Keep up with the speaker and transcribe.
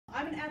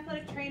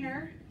athletic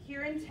trainer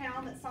here in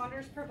town that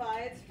Saunders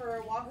provides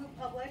for Wahoo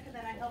Public, and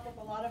then I help with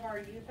a lot of our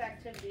youth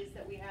activities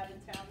that we have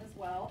in town as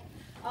well.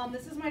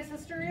 This is my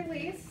sister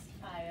Elise.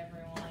 Hi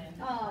everyone.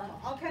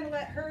 I'll kind of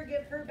let her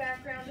give her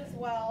background as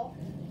well,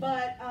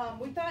 but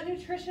we thought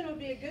nutrition would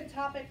be a good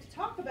topic to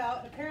talk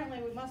about, and apparently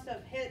we must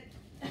have hit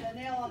the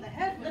nail on the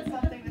head with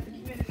something that the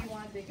community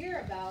wanted to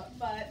hear about.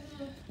 But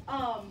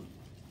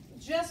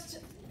just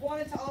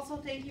wanted to also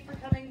thank you for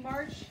coming.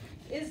 March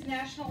is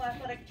National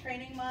Athletic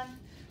Training Month,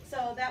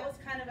 so that was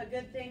kind of a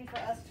good thing for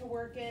us to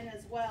work in,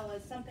 as well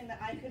as something that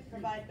I could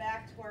provide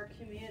back to our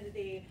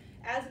community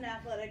as an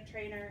athletic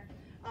trainer.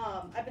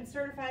 I've been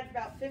certified for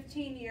about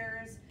 15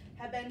 years,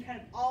 have been kind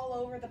of all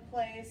over the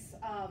place,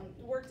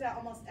 worked at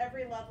almost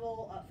every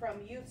level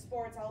from youth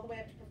sports all the way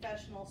up to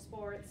professional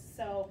sports,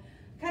 so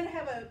kind of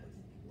have a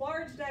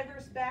large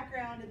diverse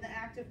background in the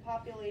active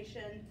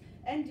population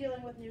and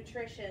dealing with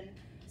nutrition.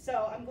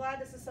 So I'm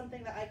glad this is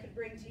something that I could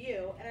bring to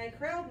you. And I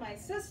corralled my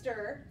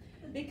sister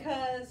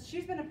because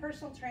she's been a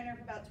personal trainer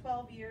for about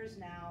 12 years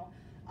now.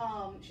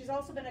 She's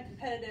also been a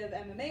competitive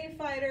MMA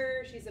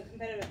fighter. She's a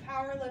competitive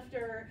power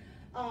lifter.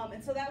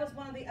 And so that was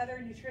one of the other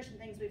nutrition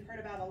things we've heard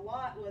about a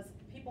lot, was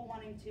people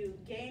wanting to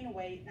gain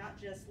weight, not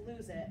just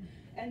lose it.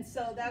 And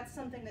so that's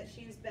something that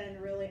she's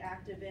been really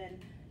active in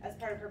as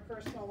part of her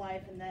personal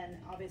life, and then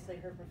obviously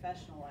her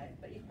professional life.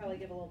 But you can probably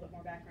give a little bit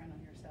more background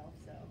on yourself.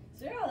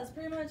 So yeah, that's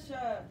pretty much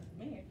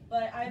me.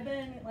 But I've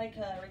been, like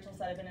Rachel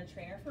said, I've been a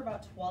trainer for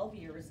about 12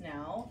 years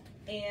now,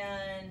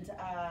 and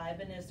I've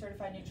been a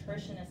certified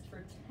nutritionist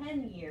for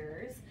 10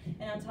 years.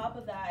 And on top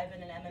of that, I've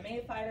been an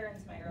MMA fighter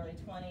into my early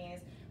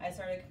 20s. I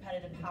started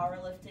competitive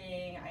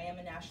powerlifting. I am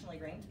a nationally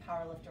ranked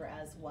powerlifter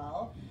as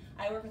well.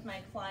 I work with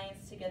my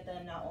clients to get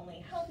them not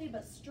only healthy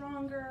but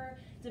stronger,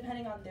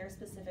 depending on their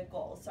specific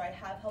goals. So I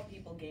have helped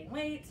people gain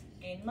weight,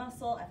 gain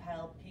muscle. I've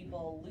helped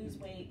people lose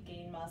weight,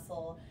 gain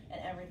muscle,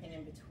 and everything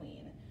in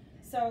between.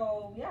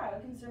 So yeah, I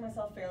would consider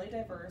myself fairly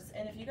diverse.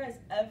 And if you guys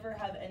ever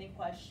have any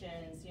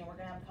questions, we're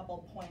gonna have a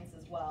couple points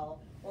as well,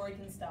 or we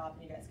can stop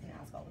and you guys can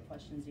ask all the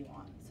questions you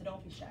want. So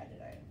don't be shy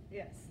today.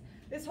 Yes.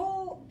 This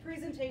whole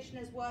presentation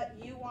is what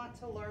you want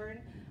to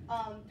learn.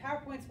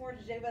 PowerPoint's more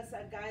to give us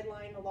a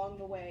guideline along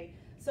the way.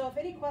 So if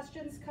any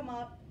questions come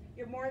up,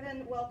 you're more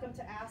than welcome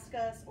to ask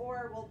us,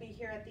 or we'll be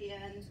here at the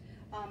end,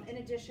 in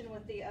addition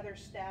with the other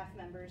staff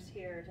members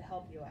here to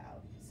help you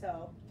out.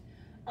 So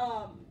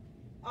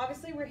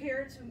obviously we're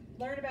here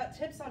to learn about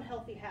tips on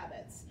healthy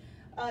habits.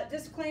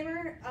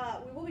 Disclaimer,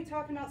 we will be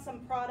talking about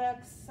some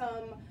products,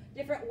 some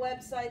different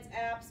websites,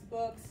 apps,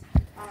 books.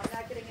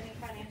 Not getting any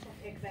financial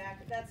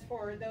kickback. That's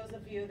for those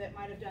of you that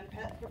might have done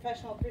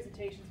professional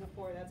presentations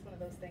before. That's one of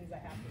those things I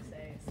have to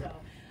say. So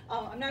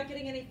I'm not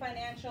getting any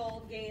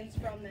financial gains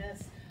from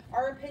this.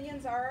 Our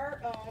opinions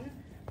are our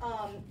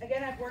own.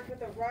 Again, I've worked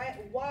with a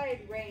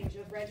wide range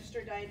of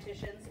registered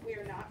dietitians. We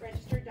are not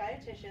registered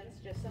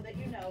dietitians, just so that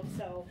you know.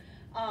 So,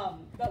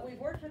 but we've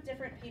worked with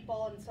different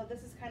people, and so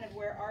this is kind of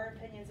where our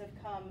opinions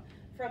have come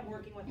from,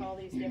 working with all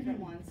these different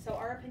ones. So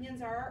our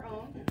opinions are our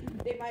own.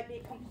 They might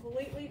be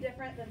completely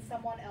different than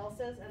someone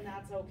else's, and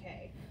that's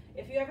okay.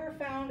 If you ever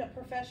found a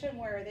profession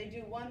where they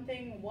do one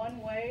thing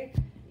one way,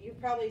 you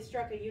probably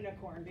struck a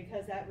unicorn,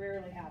 because that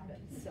rarely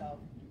happens. So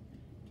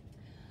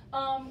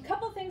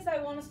couple things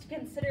I want us to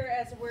consider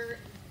as we're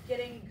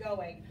getting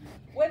going.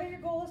 Whether your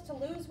goal is to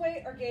lose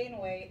weight or gain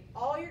weight,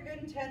 all your good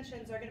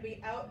intentions are going to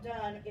be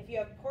outdone if you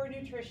have poor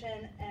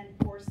nutrition and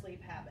poor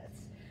sleep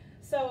habits.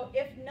 So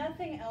if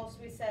nothing else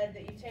we said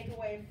that you take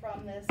away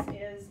from this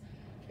is,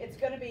 it's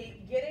going to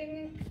be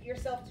getting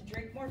yourself to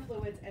drink more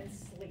fluids and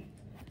sleep.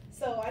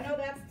 So I know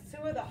that's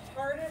two of the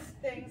hardest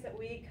things that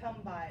we come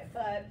by,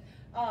 but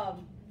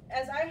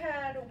as I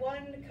had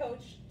one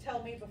coach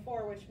tell me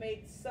before, which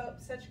made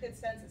such good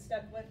sense, it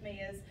stuck with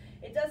me, is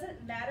it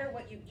doesn't matter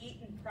what you eat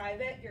in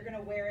private, you're going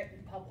to wear it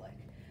in public.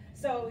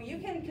 So you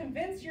can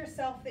convince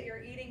yourself that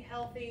you're eating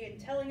healthy and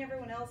telling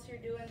everyone else you're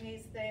doing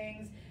these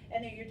things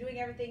and that you're doing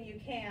everything you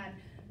can,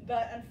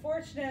 but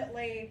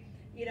unfortunately,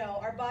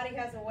 our body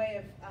has a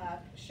way of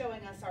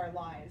showing us our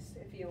lies,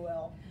 if you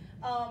will.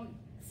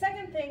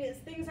 Second thing is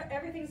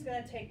everything's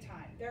going to take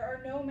time. There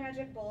are no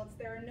magic bullets.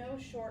 There are no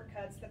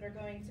shortcuts that are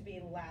going to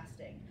be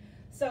lasting.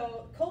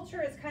 So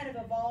culture has kind of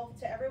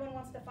evolved to everyone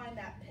wants to find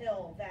that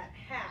pill, that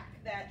hack,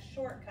 that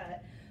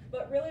shortcut.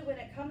 But really, when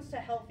it comes to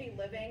healthy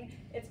living,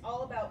 it's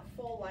all about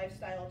full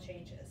lifestyle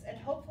changes. And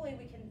hopefully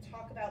we can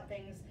talk about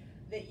things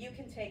that you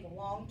can take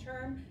long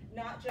term,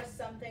 not just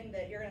something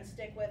that you're going to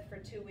stick with for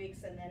 2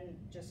 weeks and then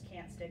just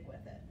can't stick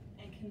with it.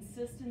 And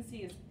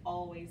consistency is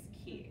always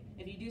key.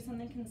 If you do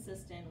something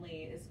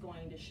consistently, it's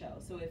going to show.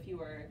 So if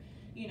you are,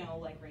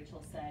 like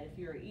Rachel said, if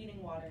you're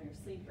eating water and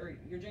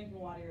you're drinking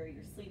water, or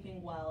you're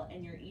sleeping well,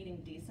 and you're eating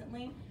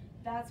decently,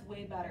 that's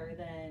way better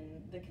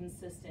than the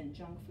consistent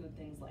junk food,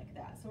 things like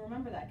that. So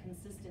remember that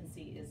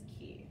consistency is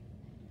key.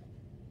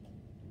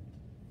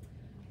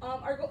 Some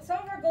of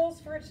our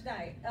goals for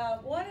tonight.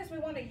 One is we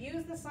want to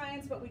use the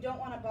science, but we don't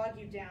want to bog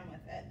you down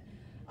with it.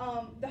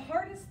 The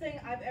hardest thing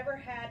I've ever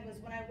had was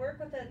when I work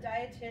with a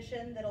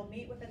dietitian that'll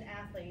meet with an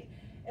athlete,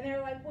 And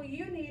they're like, well,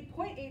 you need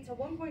 0.8 to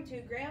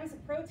 1.2 grams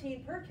of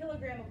protein per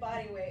kilogram of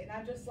body weight. And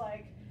I'm just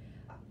like,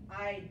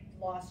 I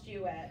lost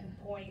you at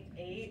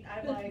 0.8.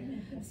 I'm like,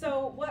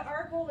 so what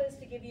our goal is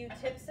to give you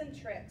tips and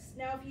tricks.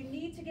 Now, if you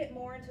need to get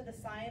more into the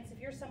science, if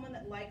you're someone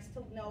that likes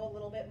to know a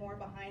little bit more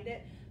behind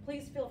it,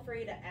 please feel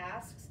free to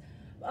ask.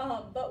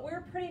 But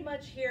we're pretty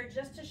much here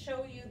just to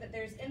show you that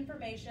there's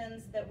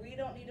information that we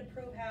don't need to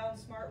prove how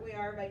smart we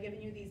are by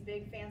giving you these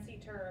big fancy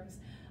terms.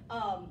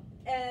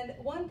 And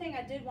one thing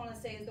I did want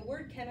to say is the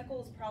word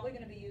chemical is probably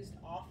going to be used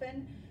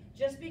often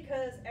just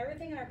because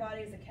everything in our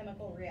body is a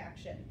chemical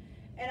reaction.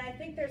 And I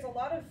think there's a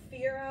lot of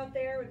fear out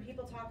there when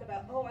people talk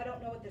about, oh, I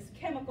don't know what this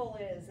chemical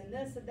is and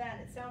this and that.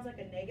 It sounds like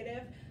a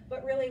negative,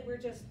 but really we're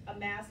just a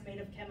mass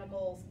made of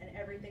chemicals and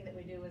everything that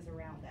we do is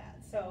around that.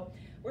 So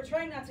we're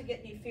trying not to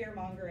get any fear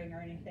mongering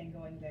or anything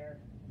going there.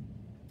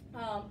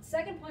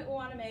 Second point we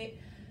want to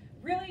make,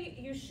 really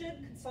you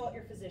should consult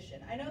your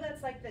physician. I know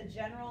that's like the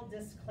general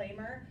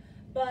disclaimer,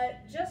 but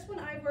just when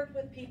I worked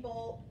with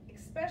people,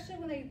 especially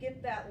when they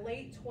get that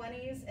late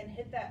 20s and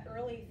hit that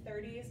early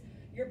 30s,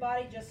 your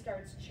body just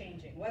starts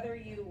changing. Whether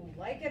you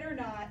like it or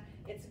not,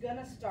 it's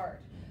gonna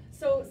start.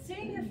 So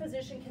seeing your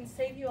physician can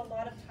save you a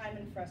lot of time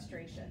and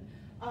frustration.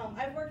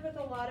 I've worked with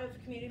a lot of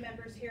community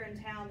members here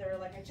in town that are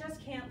like, I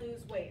just can't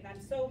lose weight and I'm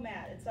so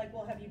mad. It's like,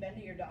 well, have you been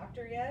to your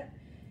doctor yet?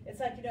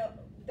 It's like, you know,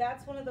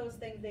 that's one of those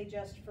things they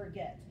just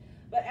forget.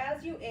 But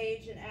as you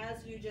age and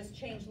as you just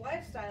change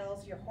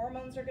lifestyles, your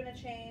hormones are gonna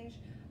change.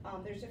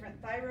 There's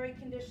different thyroid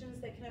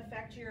conditions that can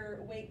affect your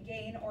weight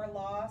gain or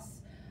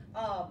loss.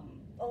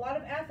 A lot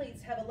of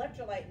athletes have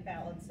electrolyte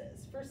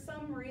imbalances. For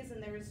some reason,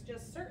 there's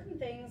just certain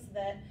things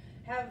that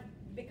have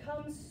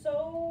become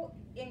so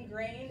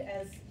ingrained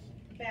as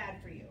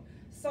bad for you.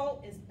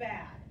 Salt is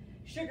bad,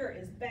 sugar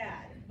is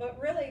bad, but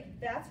really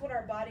that's what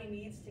our body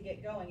needs to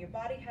get going. Your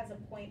body has a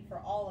point for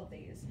all of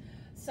these.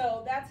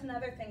 So that's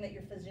another thing that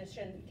your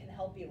physician can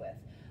help you with.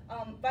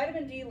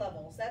 Vitamin D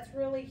levels, that's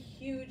really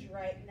huge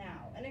right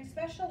now. And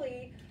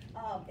especially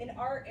in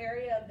our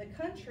area of the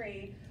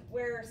country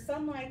where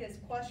sunlight is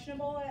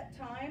questionable at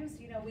times.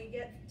 You know, we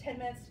get 10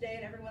 minutes today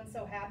and everyone's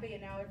so happy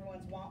and now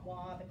everyone's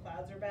wah-wah, the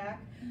clouds are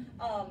back.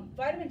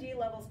 Vitamin D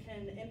levels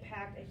can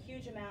impact a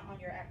huge amount on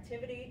your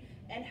activity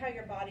and how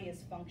your body is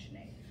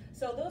functioning.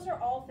 So those are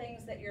all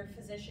things that your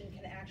physician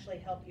can actually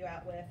help you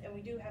out with, and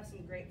we do have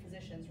some great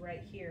physicians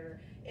right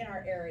here in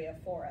our area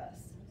for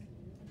us.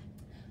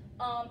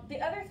 The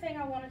other thing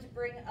I wanted to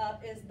bring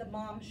up is the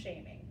mom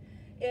shaming.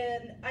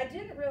 And I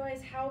didn't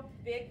realize how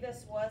big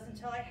this was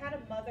until I had a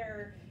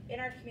mother in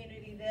our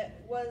community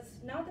that was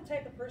not the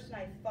type of person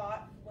I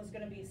thought was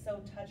going to be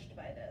so touched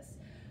by this.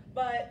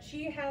 But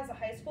she has a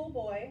high school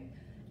boy,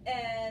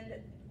 and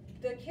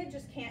the kid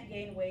just can't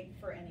gain weight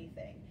for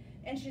anything.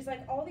 And she's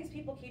like, all these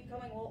people keep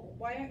coming, well,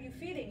 why aren't you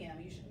feeding him?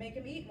 You should make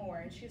him eat more.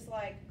 And she's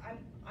like,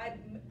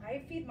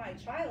 I feed my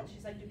child.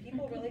 She's like, do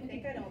people really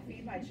think I don't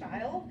feed my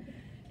child?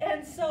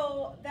 And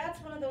so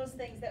that's one of those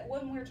things that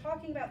when we're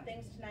talking about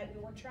things tonight,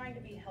 we were trying to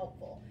be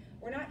helpful.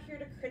 We're not here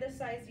to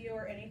criticize you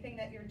or anything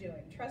that you're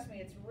doing. Trust me,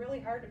 it's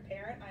really hard to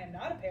parent. I am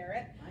not a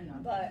parent,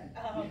 but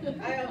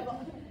I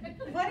have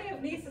plenty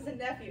of nieces and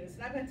nephews,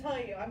 and I'm going to tell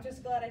you, I'm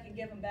just glad I can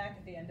give them back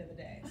at the end of the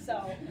day.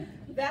 So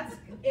that's,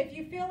 if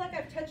you feel like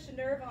I've touched a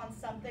nerve on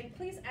something,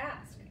 please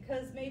ask,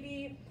 because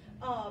maybe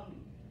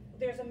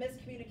there's a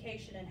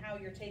miscommunication in how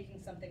you're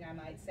taking something I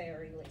might say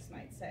or Elise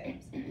might say.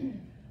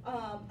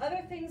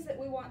 Other things that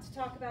we want to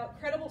talk about,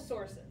 credible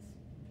sources,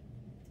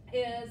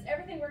 is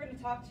everything we're going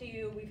to talk to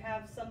you, we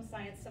have some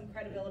science, some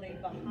credibility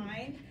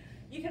behind.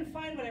 You can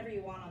find whatever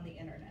you want on the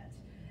internet.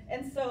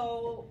 And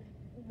so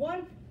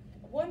one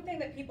thing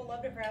that people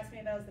love to harass me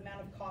about is the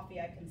amount of coffee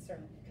I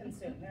consume.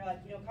 They're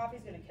like, you know,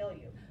 coffee's going to kill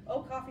you.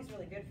 Oh, coffee's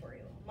really good for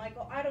you.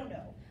 Michael, I don't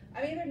know.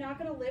 I'm either not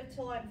going to live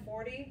till I'm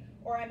 40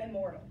 or I'm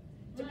immortal.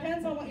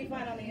 Depends on what you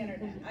find on the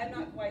internet. I'm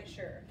not quite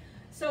sure.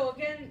 So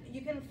again, you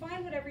can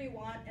find whatever you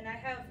want, and I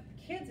have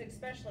kids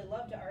especially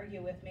love to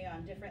argue with me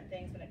on different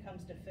things when it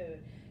comes to food.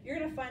 You're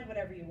going to find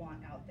whatever you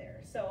want out there.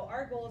 So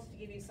our goal is to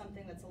give you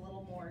something that's a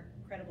little more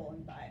credible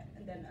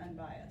and then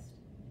unbiased.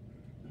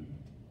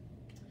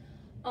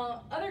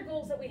 Other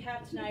goals that we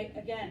have tonight,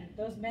 again,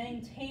 those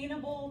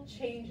maintainable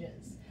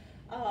changes.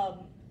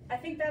 I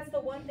think that's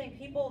the one thing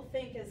people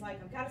think is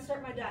like, I've got to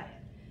start my diet.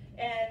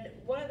 And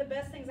one of the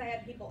best things I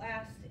had people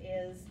ask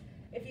is,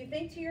 if you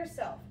think to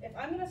yourself, if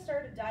I'm going to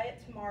start a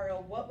diet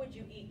tomorrow, what would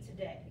you eat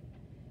today?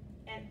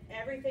 And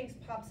everything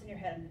pops in your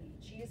head. I'm going to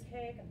eat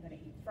cheesecake, I'm going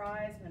to eat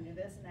fries, I'm going to do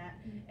this and that.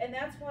 And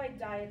that's why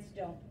diets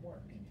don't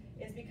work,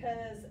 is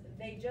because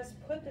they just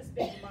put this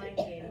big mind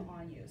game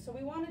on you. So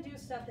we want to do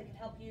stuff that can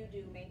help you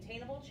do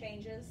maintainable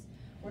changes.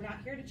 We're not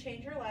here to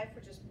change your life,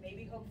 we're just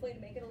maybe hopefully to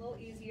make it a little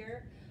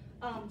easier.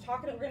 We're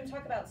going to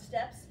talk about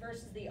steps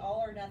versus the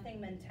all or nothing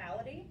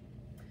mentality.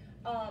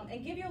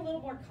 And give you a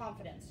little more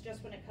confidence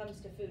just when it comes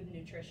to food and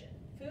nutrition.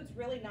 Food's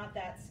really not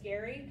that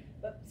scary,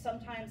 but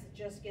sometimes it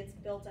just gets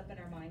built up in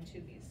our mind to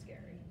be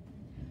scary.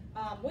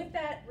 With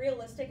that,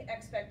 realistic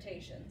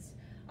expectations.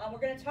 We're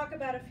going to talk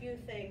about a few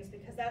things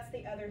because that's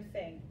the other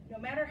thing. No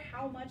matter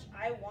how much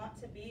I want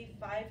to be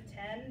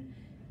 5'10",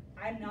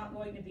 I'm not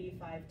going to be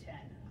 5'10".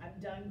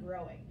 I'm done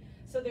growing.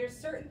 So there's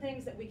certain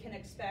things that we can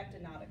expect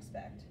and not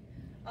expect.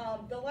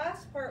 The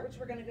last part, which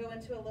we're going to go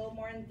into a little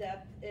more in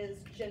depth, is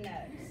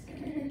genetics.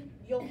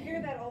 You'll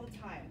hear that all the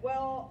time.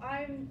 Well,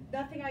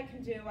 nothing I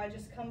can do. I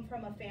just come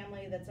from a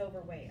family that's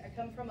overweight. I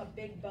come from a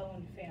big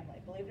boned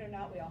family. Believe it or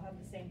not, we all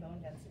have the same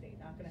bone density.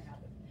 Not going to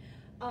happen.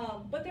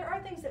 But there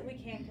are things that we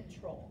can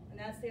control, and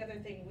that's the other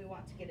thing we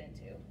want to get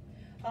into.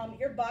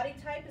 Your body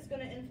type is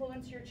going to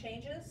influence your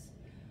changes,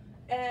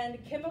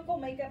 and chemical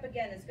makeup,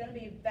 again, is going to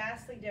be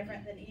vastly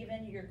different than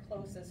even your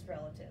closest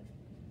relative.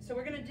 So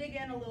we're going to dig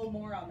in a little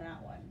more on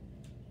that one.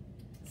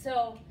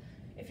 So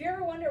if you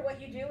ever wonder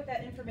what you do with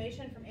that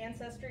information from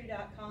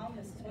Ancestry.com,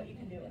 this is what you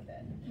can do with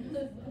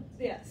it.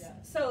 Yes. Yeah.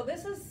 So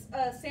this is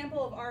a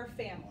sample of our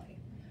family.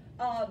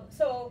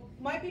 So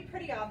might be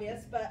pretty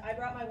obvious, but I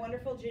brought my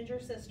wonderful ginger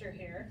sister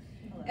here.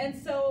 Hello. And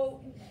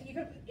so you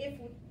could, if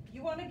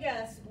you want to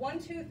guess 1,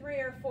 2, 3,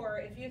 or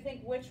 4, if you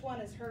think which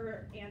one is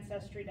her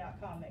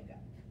Ancestry.com makeup.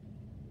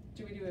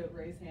 Do we do a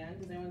raise hand?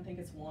 Does anyone think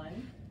it's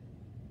 1?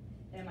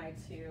 Am I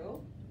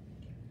 2?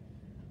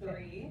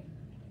 3?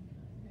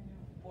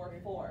 Or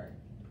 4?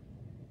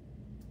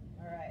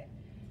 All right.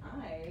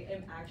 I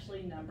am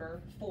actually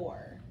number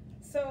 4.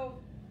 So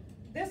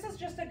this is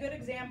just a good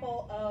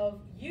example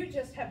of you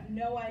just have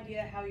no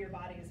idea how your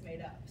body is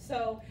made up.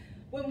 So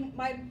when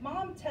my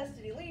mom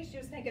tested Elise, she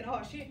was thinking,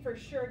 oh, she for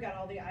sure got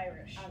all the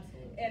Irish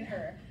in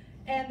her.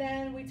 And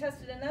then we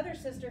tested another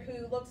sister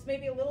who looks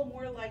maybe a little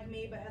more like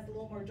me, but has a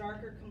little more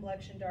darker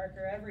complexion,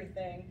 darker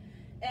everything.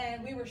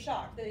 And we were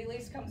shocked that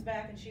Elise comes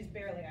back and she's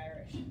barely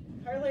Irish.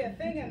 Hardly a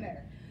thing in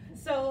there.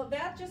 So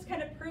that just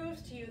kind of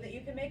proves to you that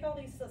you can make all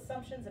these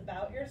assumptions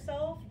about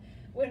yourself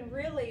when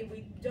really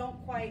we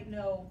don't quite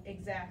know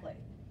exactly.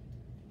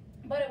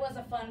 But it was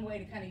a fun way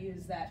to kind of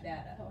use that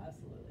data. Oh,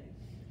 absolutely.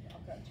 I'll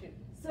go too.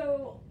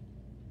 So,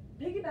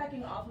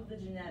 piggybacking off of the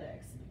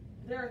genetics,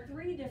 there are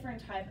 3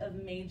 different types of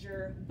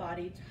major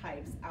body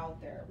types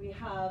out there. We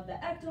have the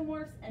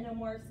ectomorphs,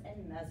 endomorphs,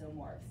 and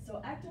mesomorphs.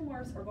 So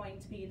ectomorphs are going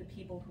to be the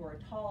people who are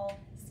tall,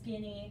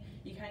 skinny.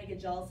 You kind of get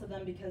jealous of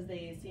them because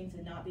they seem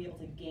to not be able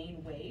to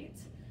gain weight.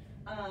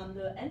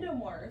 The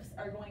endomorphs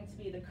are going to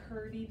be the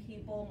curvy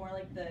people, more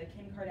like the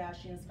Kim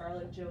Kardashian,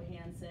 Scarlett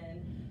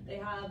Johansson. They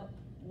have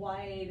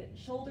wide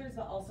shoulders,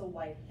 but also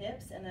wide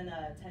hips, and then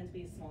tend to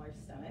be a smaller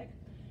stomach.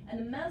 And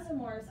the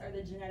mesomorphs are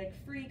the genetic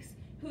freaks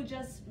who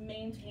just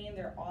maintain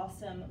their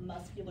awesome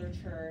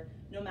musculature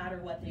no matter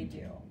what they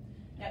do.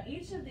 Now,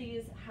 each of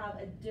these have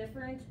a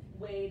different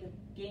way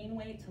to gain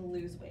weight, to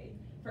lose weight.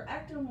 For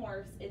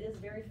ectomorphs, it is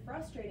very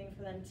frustrating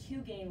for them to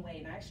gain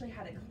weight. And I actually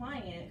had a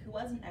client who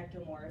was an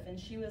ectomorph, and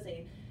she was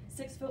a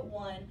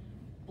 6'1",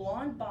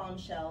 blonde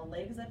bombshell,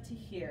 legs up to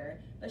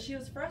here, but she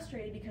was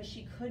frustrated because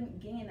she couldn't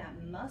gain that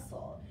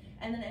muscle.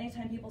 And then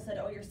anytime people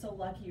said, oh, you're so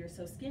lucky, you're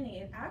so skinny,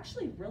 it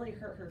actually really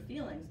hurt her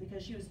feelings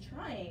because she was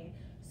trying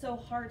so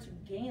hard to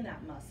gain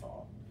that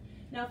muscle.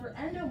 Now for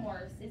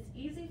endomorphs, it's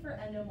easy for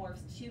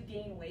endomorphs to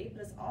gain weight,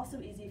 but it's also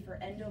easy for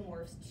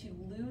endomorphs to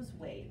lose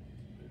weight.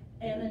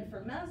 And then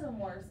for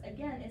mesomorphs,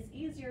 again, it's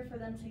easier for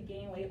them to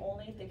gain weight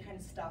only if they kind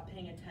of stop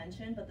paying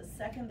attention, but the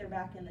second they're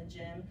back in the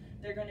gym,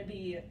 they're going to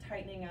be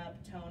tightening up,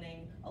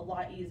 toning a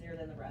lot easier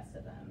than the rest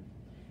of them.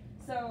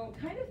 So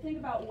kind of think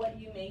about what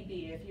you may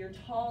be. If you're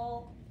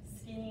tall,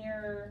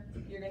 skinnier,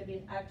 you're going to be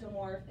an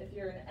ectomorph. If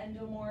you're an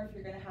endomorph,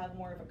 you're going to have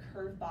more of a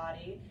curved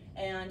body.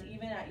 And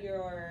even at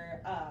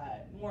your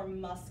more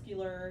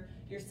muscular,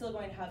 you're still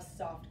going to have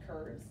soft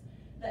curves.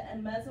 The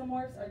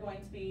mesomorphs are going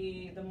to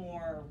be the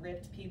more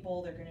ripped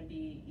people. They're going to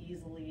be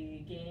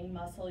easily gaining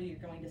muscle. You're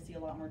going to see a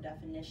lot more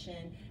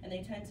definition, and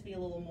they tend to be a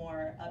little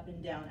more up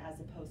and down as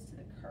opposed to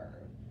the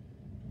curve.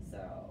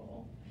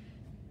 So.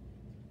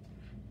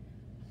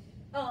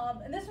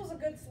 And this was a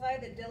good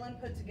slide that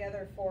Dylan put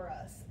together for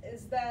us,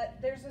 is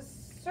that there's a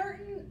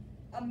certain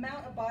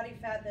amount of body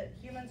fat that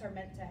humans are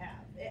meant to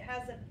have. It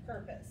has a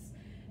purpose.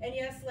 And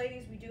yes,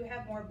 ladies, we do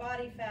have more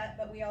body fat,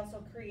 but we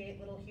also create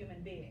little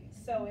human beings.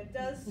 So it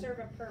does serve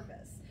a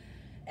purpose.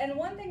 And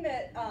one thing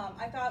that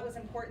I thought was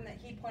important that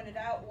he pointed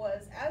out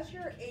was as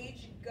your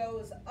age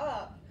goes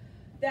up,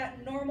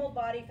 that normal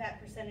body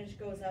fat percentage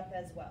goes up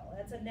as well.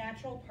 That's a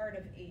natural part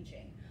of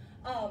aging.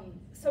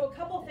 So a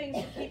couple things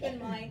to keep in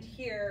mind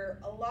here.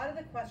 A lot of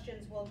the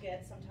questions we'll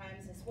get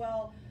sometimes is,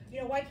 well, you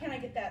know, why can't I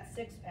get that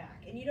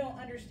six-pack? And you don't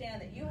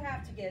understand that you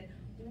have to get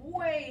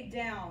way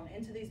down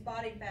into these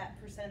body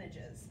fat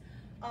percentages.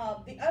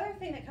 The other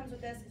thing that comes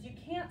with this is you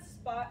can't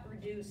spot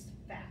reduce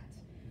fat.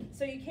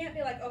 So you can't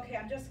be like, okay,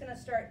 I'm just gonna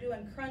start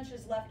doing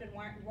crunches left and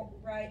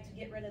right to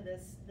get rid of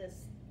this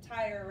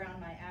tire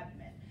around my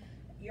abdomen.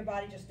 Your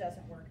body just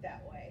doesn't work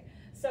that way.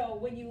 So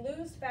when you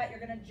lose fat, you're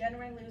gonna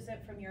generally lose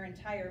it from your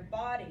entire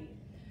body.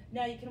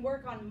 Now you can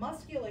work on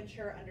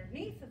musculature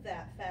underneath of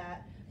that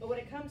fat, but when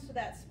it comes to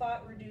that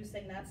spot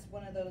reducing, that's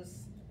one of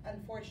those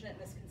unfortunate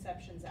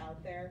misconceptions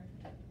out there.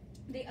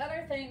 The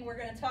other thing we're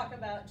going to talk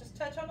about, just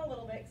touch on a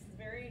little bit, because it's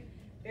very,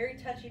 very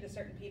touchy to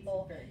certain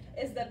people, Very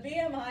is the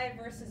BMI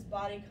versus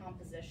body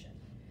composition.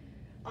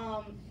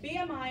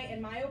 BMI,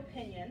 in my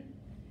opinion,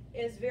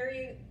 is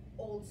very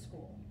old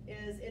school.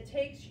 It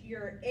takes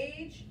your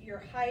age, your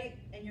height,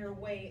 and your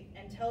weight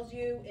and tells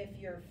you if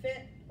you're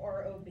fit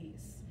or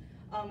obese.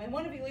 And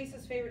one of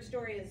Elisa's favorite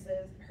stories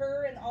is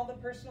her and all the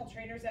personal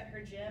trainers at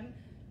her gym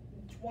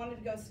wanted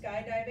to go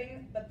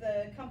skydiving, but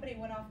the company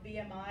went off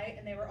BMI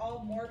and they were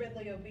all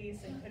morbidly obese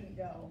and couldn't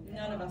go.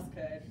 None of us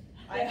could.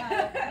 I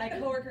have, my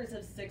coworkers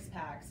have 6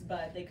 packs,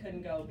 but they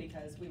couldn't go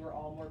because we were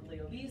all morbidly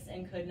obese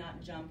and could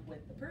not jump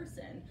with the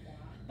person.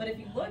 But if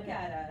you look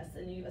at us,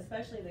 and you,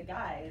 especially the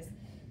guys,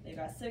 they've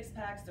got 6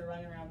 packs, they're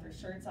running around with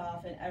their shirts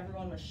off, and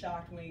everyone was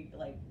shocked when we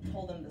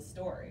told them the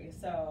story.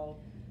 So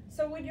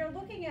when you're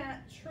looking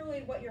at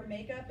truly what your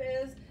makeup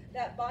is,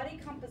 that body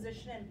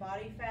composition and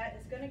body fat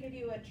is going to give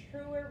you a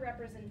truer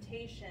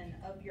representation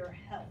of your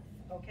health,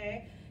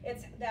 okay?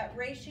 It's that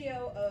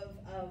ratio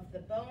of the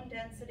bone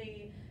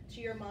density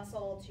to your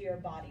muscle to your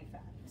body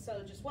fat.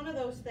 So just one of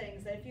those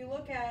things that if you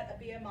look at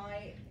a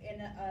BMI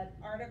in an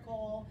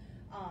article,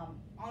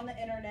 on the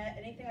internet,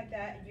 anything like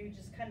that, and you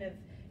just kind of,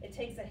 it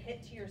takes a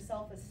hit to your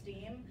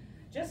self-esteem,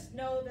 just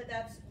know that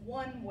that's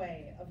one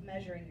way of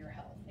measuring your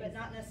health, but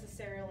not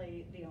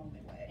necessarily the only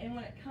way. And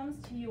when it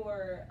comes to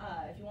your,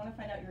 if you want to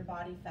find out your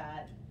body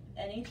fat,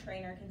 any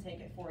trainer can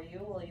take it for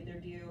you. We'll either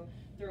do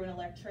through an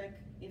electric,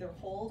 either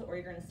hold, or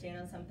you're going to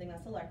stand on something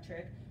that's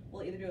electric.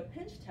 We'll either do a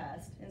pinch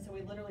test, and so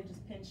we literally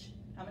just pinch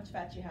how much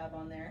fat you have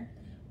on there,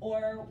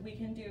 or we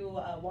can do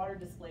a water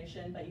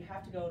distillation, but you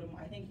have to go to,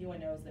 I think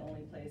UNO is the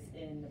only place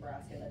in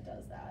Nebraska that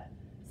does that.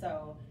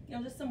 So,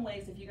 just some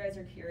ways, if you guys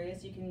are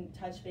curious, you can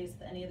touch base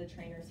with any of the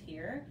trainers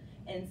here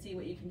and see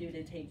what you can do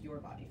to take your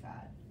body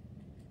fat.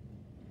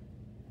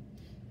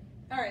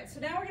 All right, so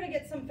now we're going to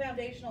get some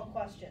foundational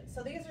questions.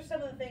 So these are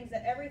some of the things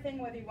that everything,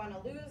 whether you want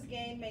to lose,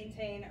 gain,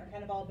 maintain, are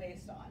kind of all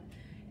based on.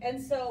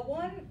 And so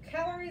one,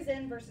 calories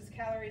in versus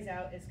calories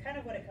out is kind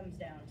of what it comes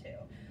down to.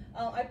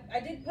 I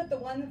did put the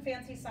one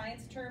fancy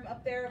science term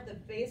up there of the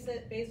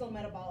basal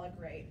metabolic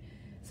rate.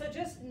 So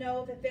just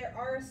know that there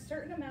are a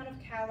certain amount of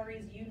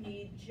calories you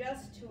need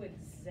just to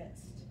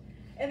exist.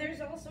 And there's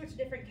all sorts of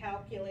different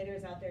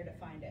calculators out there to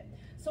find it.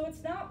 So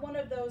it's not one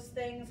of those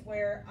things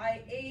where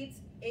I ate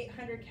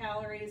 800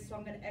 calories, so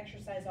I'm going to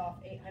exercise off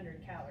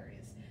 800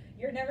 calories.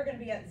 You're never going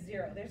to be at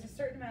 0. There's a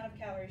certain amount of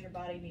calories your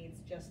body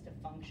needs just to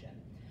function.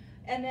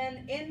 And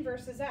then in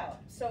versus out.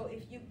 So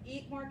if you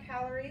eat more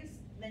calories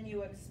than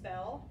you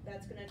expel,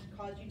 that's going to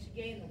cause you to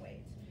gain the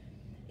weight.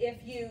 If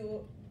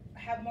you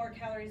have more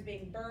calories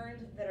being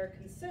burned that are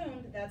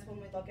consumed, that's when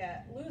we look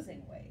at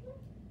losing weight.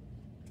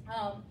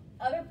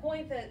 Other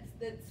point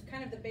that's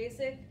kind of the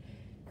basic,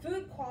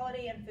 food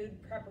quality and food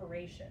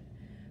preparation.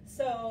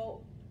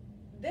 So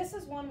this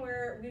is one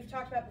where we've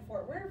talked about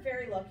before. We're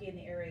very lucky in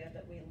the area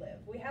that we live.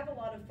 We have a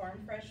lot of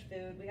farm fresh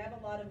food. We have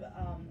a lot of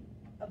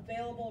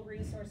available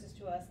resources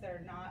to us that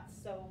are not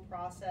so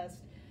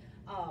processed.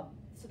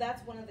 So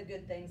that's one of the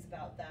good things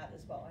about that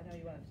as well. I know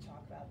you wanted to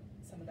talk about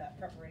some of that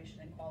preparation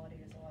and quality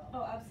as well.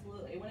 Oh,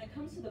 absolutely. When it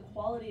comes to the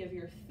quality of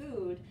your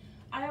food,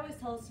 I always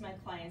tell this to my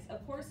clients,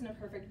 of course in a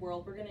perfect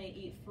world, we're going to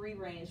eat free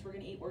range, we're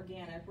going to eat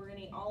organic, we're going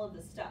to eat all of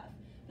the stuff.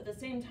 But at the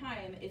same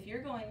time, if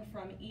you're going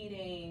from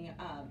eating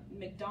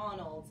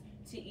McDonald's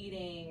to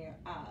eating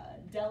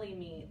deli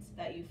meats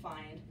that you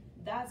find,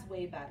 that's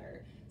way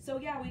better. So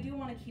yeah, we do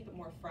want to keep it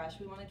more fresh.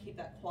 We want to keep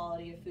that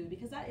quality of food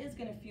because that is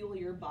going to fuel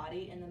your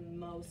body in the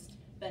most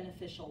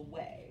beneficial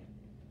way.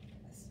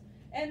 Yes.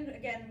 And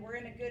again, we're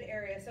in a good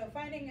area. So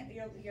finding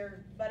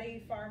your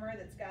buddy farmer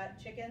that's got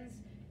chickens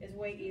is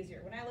way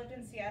easier. When I lived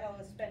in Seattle, I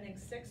was spending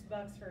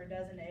 $6 for a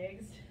dozen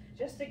eggs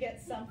just to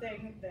get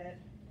something that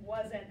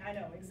wasn't, I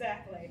know,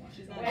 exactly.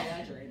 She's not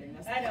exaggerating.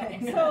 That's I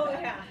know, so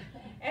yeah.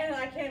 And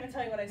I can't even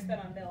tell you what I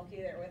spent on milk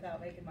either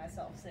without making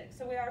myself sick.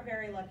 So we are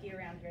very lucky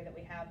around here that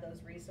we have those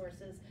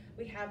resources.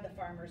 We have the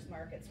farmers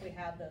markets. We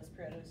have those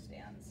produce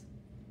stands.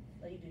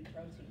 Let you do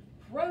protein.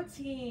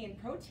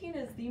 Protein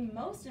is the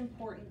most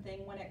important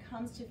thing when it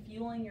comes to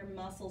fueling your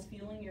muscles,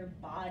 fueling your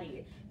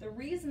body. The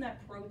reason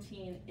that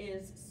protein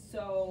is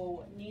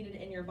so needed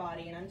in your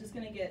body, and I'm just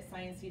going to get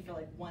sciencey for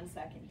like 1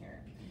 second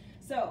here.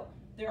 So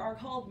there are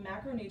called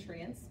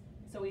macronutrients.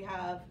 So we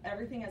have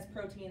everything as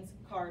proteins,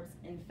 carbs,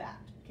 and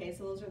fat. Okay,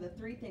 so those are the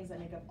 3 things that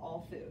make up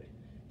all food.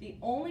 The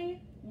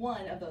only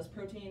one of those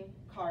protein,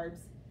 carbs,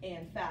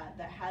 and fat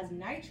that has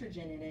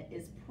nitrogen in it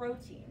is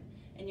protein.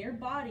 And your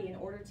body, in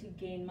order to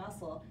gain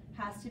muscle,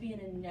 has to be in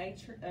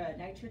a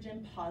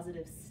nitrogen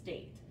positive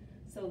state.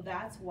 So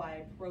that's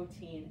why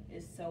protein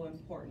is so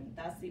important.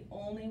 That's the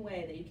only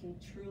way that you can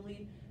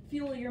truly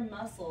fuel your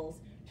muscles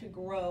to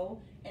grow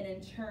and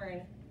in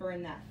turn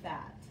burn that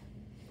fat.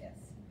 Yes.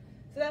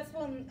 So that's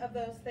one of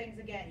those things,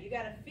 again, you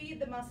got to feed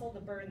the muscle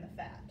to burn the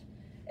fat.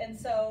 And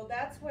so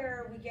that's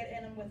where we get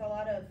in with a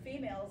lot of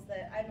females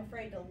that I'm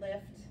afraid to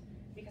lift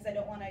because I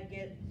don't want to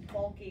get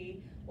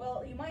bulky.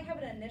 Well, you might have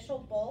an initial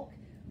bulk,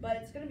 but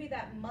it's going to be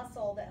that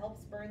muscle that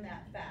helps burn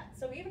that fat.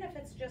 So even if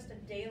it's just a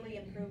daily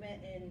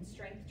improvement in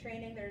strength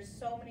training, there's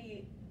so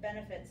many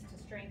benefits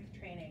to strength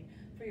training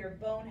for your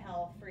bone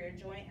health, for your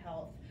joint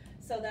health.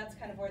 So that's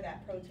kind of where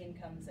that protein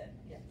comes in.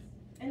 Yes.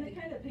 And to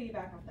kind of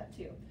piggyback off that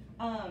too,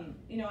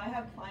 you know, I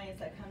have clients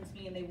that come to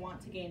me and they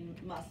want to gain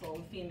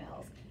muscle,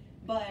 females,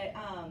 but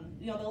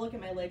you know, they'll look at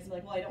my legs and be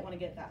like, well, I don't want to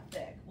get that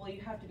thick. Well,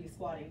 you have to be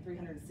squatting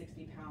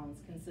 360 pounds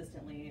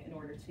consistently in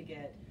order to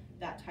get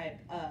that type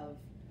of,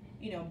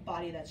 you know,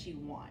 body that you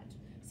want.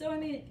 So I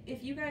mean,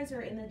 if you guys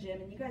are in the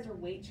gym and you guys are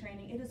weight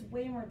training, it is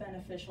way more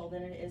beneficial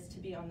than it is to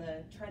be on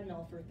the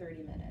treadmill for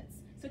 30 minutes.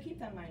 So keep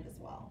that in mind as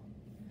well.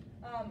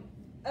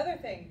 Other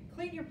thing,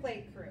 clean your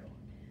plate crew.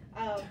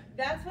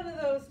 That's one of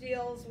those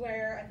deals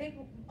where I think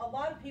a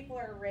lot of people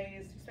are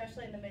raised,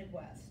 especially in the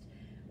Midwest.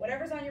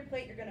 Whatever's on your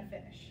plate, you're gonna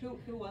finish.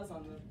 Who was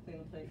on the clean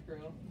the plate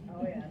crew?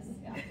 Oh yes.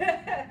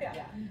 Yeah.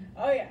 Yeah.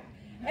 Oh yeah.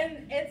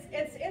 And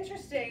it's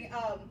interesting.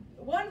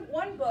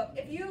 One book,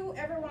 if you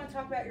ever want to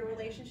talk about your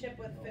relationship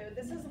with food,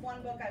 this is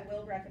one book I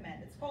will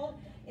recommend. It's called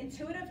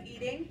Intuitive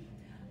Eating.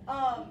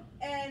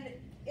 And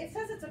it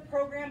says it's a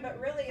program, but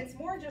really it's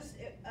more just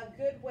a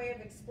good way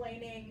of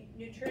explaining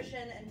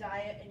nutrition and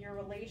diet and your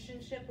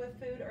relationship with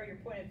food or your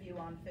point of view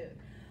on food.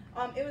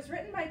 It was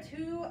written by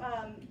two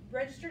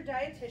registered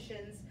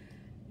dietitians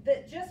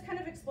that just kind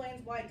of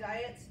explains why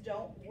diets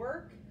don't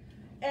work.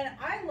 And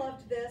I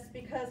loved this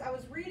because I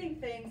was reading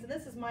things, and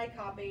this is my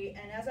copy,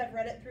 and as I've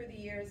read it through the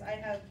years, I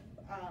have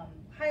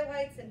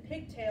highlights and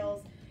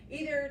pigtails,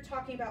 either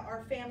talking about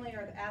our family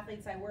or the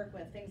athletes I work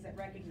with, things that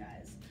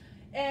recognize.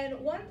 And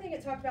one thing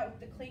it talked about with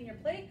the Clean Your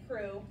Plate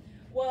crew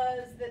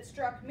that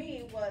struck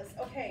me was,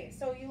 okay,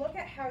 so you look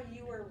at how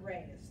you were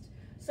raised.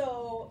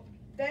 So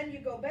then you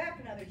go back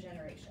another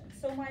generation.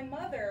 So my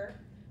mother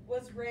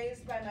was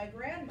raised by my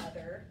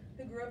grandmother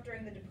who grew up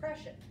during the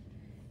Depression.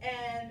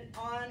 And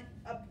on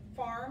a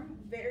farm,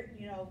 very,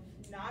 you know,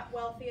 not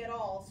wealthy at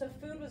all, so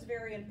food was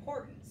very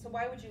important. So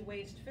why would you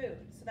waste food?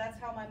 So that's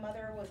how my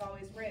mother was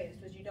always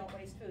raised, was you don't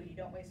waste food, you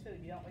don't waste food,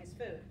 you don't waste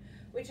food.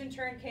 Which in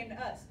turn came to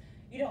us,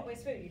 you don't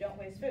waste food, you don't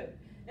waste food.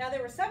 Now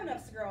there were 7 of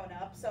us growing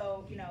up,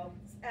 so, you know,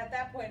 at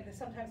that point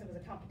sometimes it was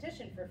a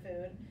competition for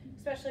food,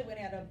 especially when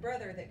you had a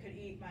brother that could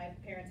eat my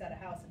parents out of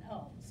house and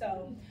home.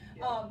 So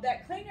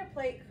that Clean Your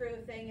Plate crew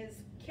thing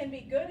can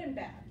be good and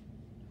bad.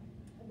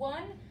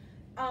 One,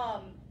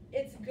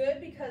 it's good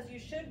because you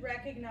should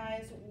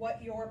recognize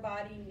what your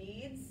body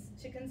needs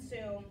to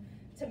consume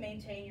to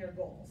maintain your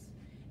goals.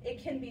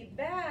 It can be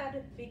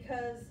bad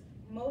because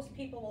most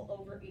people will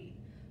overeat.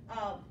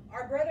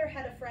 Our brother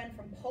had a friend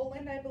from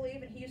Poland, I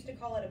believe, and he used to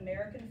call it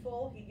American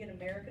full. He'd get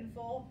American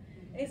full.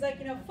 And he's like,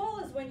 you know, full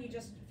is when you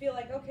just feel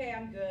like, okay,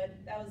 I'm good.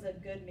 That was a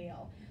good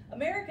meal.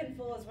 American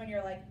full is when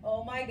you're like,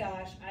 oh my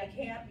gosh, I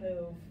can't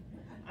move.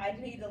 I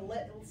need to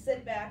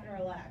sit back and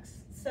relax.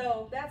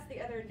 So that's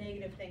the other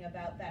negative thing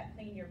about that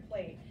Clean Your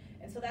Plate.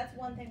 And so that's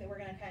one thing that we're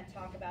going to kind of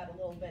talk about a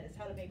little bit, is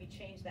how to maybe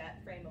change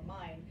that frame of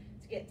mind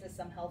to get to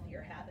some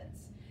healthier habits.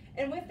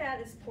 And with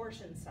that is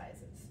portion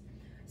sizes.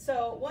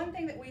 So one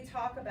thing that we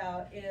talk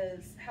about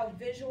is how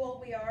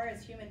visual we are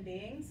as human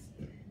beings.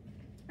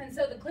 And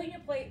so the Clean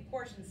Your Plate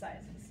portion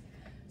sizes.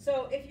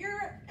 So if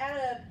you're at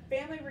a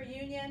family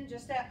reunion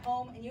just at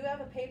home and you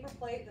have a paper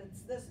plate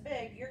that's this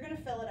big, you're going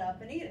to fill it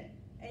up and eat it.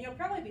 And you'll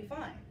probably be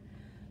fine.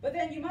 But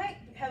then you might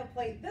have a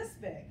plate this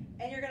big,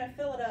 and you're going to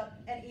fill it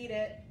up and eat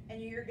it, and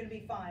you're going to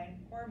be fine,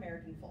 or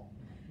American full.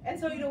 And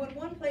so, you know, when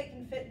one plate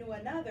can fit into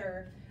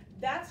another,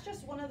 that's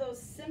just one of those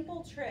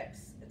simple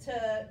tricks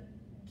to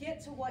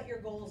get to what your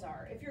goals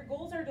are. If your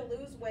goals are to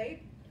lose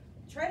weight,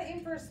 try to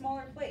aim for a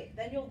smaller plate.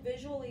 Then you'll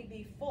visually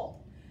be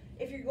full.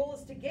 If your goal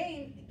is to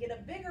gain, get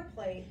a bigger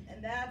plate,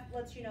 and that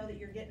lets you know that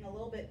you're getting a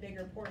little bit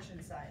bigger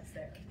portion size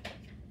there.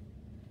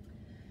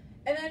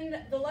 And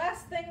then the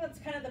last thing that's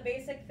kind of the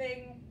basic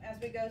thing as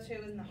we go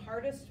to, and the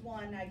hardest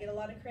one, I get a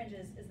lot of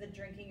cringes, is the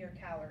drinking your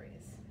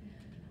calories.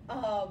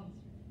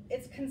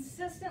 It's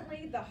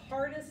consistently the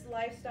hardest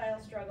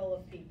lifestyle struggle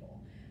of people.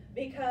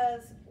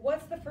 Because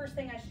what's the first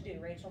thing I should do,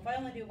 Rachel? If I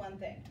only do one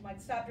thing, I'm like,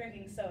 stop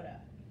drinking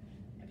soda.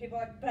 And people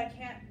are like, but I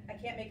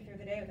can't make it through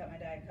the day without my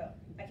Diet Coke.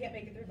 I can't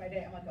make it through my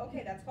day. I'm like,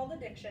 okay, that's called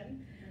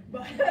addiction.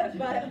 But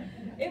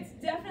it's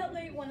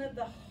definitely one of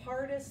the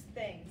hardest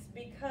things,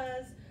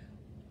 because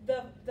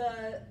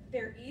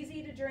they're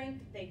easy to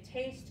drink, they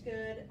taste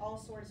good, all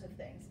sorts of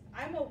things.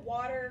 I'm a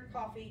water,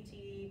 coffee,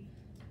 tea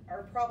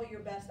are probably your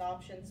best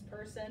options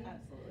person.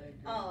 Absolutely.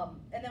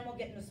 And then we'll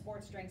get into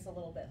sports drinks a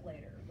little bit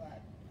later.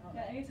 But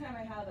yeah, anytime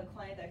I have a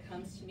client that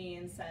comes to me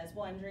and says,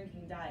 well, I'm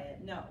drinking diet,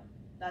 no,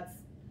 that's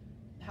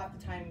half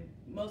the time,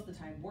 most of the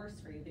time, worse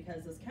for you,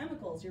 because those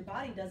chemicals, your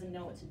body doesn't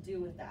know what to do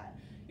with that.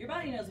 Your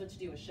body knows what to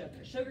do with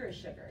sugar. Sugar is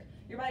sugar.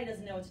 Your body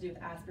doesn't know what to do with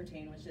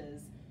aspartame, which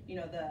is, you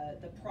know,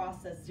 the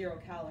processed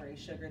 0-calorie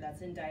sugar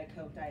that's in Diet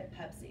Coke, Diet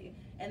Pepsi,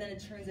 and then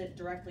it turns it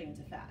directly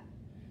into fat.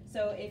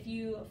 So if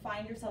you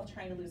find yourself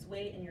trying to lose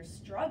weight and you're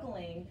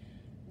struggling,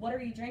 what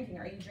are you drinking?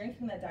 Are you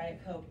drinking that Diet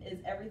Coke? Is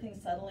everything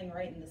settling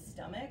right in the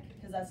stomach?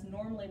 Because that's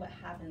normally what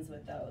happens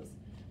with those.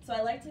 So So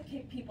I like to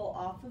kick people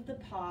off of the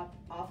pop,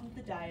 off of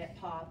the diet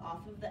pop,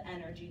 off of the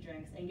energy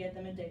drinks, and get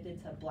them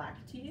addicted to black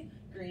tea,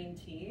 green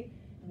tea,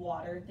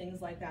 water,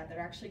 things like that.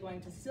 They're actually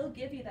going to still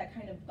give you that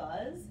kind of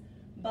buzz,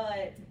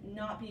 but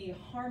not be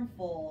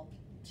harmful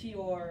to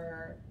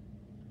your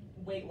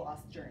weight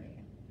loss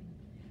journey.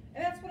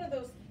 And that's one of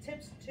those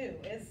tips too,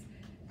 is,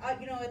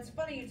 you know, it's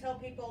funny, you tell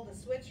people to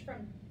switch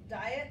from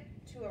diet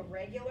to a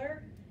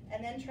regular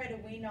and then try to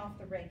wean off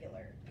the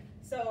regular.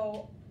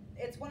 So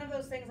it's one of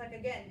those things, like,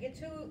 again, get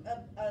to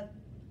a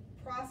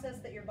process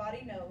that your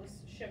body knows,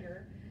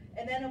 sugar,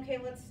 and then, okay,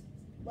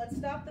 let's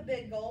stop the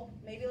big gulp.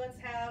 Maybe let's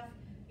have,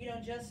 you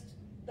know, just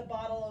the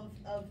bottle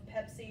of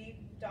Pepsi,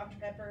 Dr.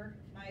 Pepper,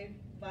 my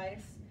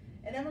vice,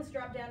 and then let's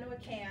drop down to a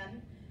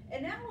can.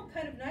 And now,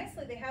 kind of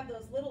nicely, they have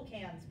those little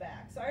cans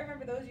back. So I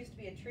remember those used to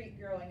be a treat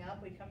growing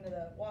up. We'd come to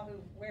the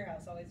Wahoo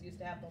warehouse, always used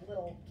to have the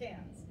little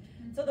cans.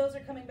 So those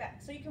are coming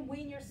back. So you can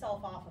wean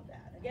yourself off of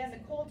that. Again,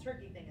 the cold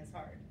turkey thing is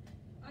hard.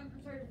 I'm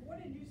sorry,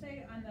 what did you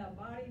say on the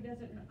body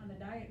doesn't, on the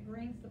diet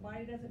drinks, the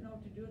body doesn't know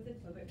what to do with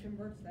it, so it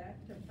converts that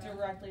to fat?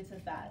 Directly to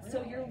fat.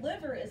 So your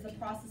liver is the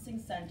processing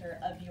center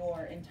of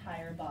your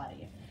entire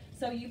body.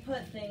 So you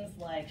put things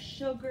like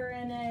sugar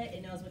in it,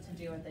 it knows what to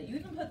do with it. You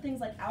even put things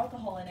like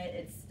alcohol in it,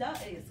 it's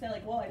kind of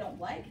like, well, I don't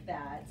like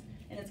that,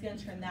 and it's gonna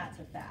turn that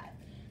to fat.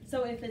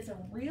 So if it's a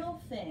real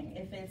thing,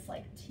 if it's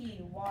like tea,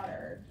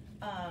 water,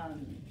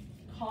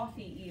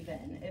 coffee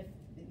even, if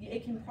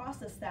it can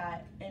process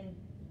that and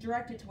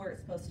direct it to where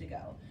it's supposed to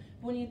go.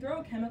 But when you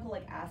throw a chemical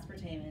like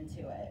aspartame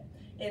into it,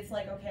 it's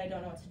like, okay, I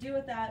don't know what to do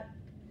with that,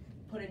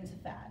 put it into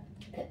fat.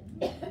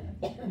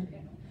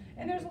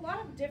 And there's a lot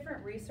of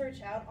different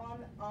research out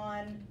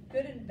on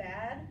good and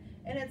bad,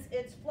 and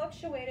it's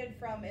fluctuated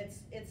from it's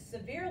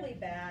severely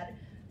bad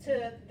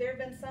to, there have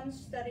been some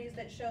studies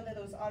that show that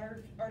those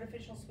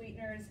artificial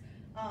sweeteners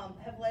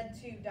have led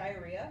to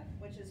diarrhea,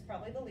 which is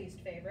probably the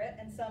least favorite,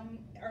 and some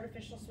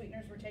artificial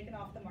sweeteners were taken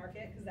off the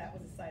market because that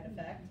was a side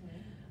effect.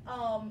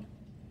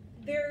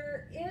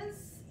 There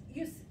is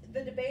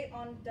the debate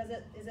on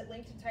is it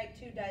linked to type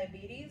 2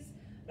 diabetes,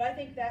 but I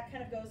think that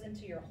kind of goes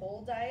into your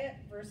whole diet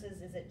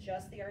versus is it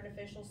just the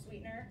artificial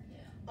sweetener.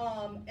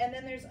 And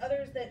then there's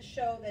others that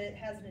show that it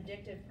has an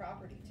addictive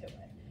property to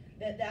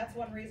it. That's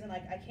one reason,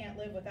 like, I can't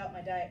live without my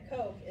Diet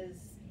Coke, is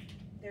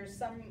there's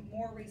some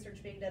more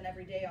research being done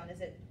every day on, is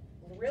it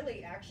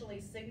really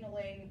actually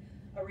signaling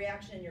a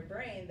reaction in your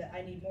brain that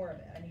I need more of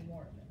it, I need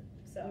more of it.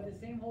 So Would the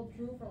same hold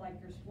true for like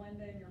your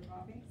Splenda and your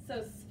coffee?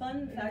 So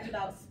fun fact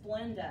about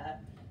Splenda,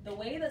 the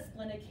way that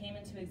Splenda came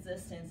into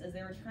existence is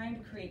they were trying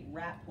to create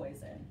rat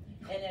poison.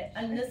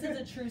 And this is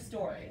a true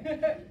story.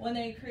 When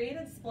they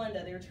created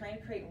Splenda, they were trying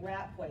to create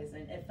rat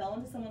poison. It fell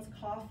into someone's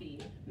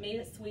coffee, made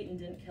it sweet, and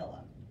didn't kill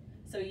them.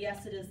 So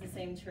yes, it is the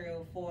same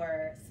true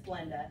for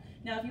Splenda.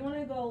 Now, if you want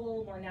to go a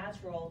little more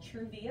natural,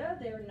 Truvia,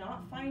 they're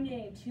not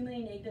finding too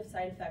many negative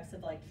side effects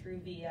of like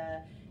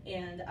Truvia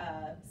and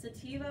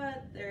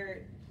Sativa.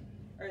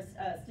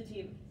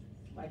 Sativa.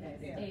 Why can't I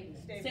say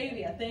that?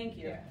 Stevia, thank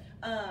you.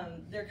 Yeah.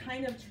 They're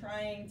kind of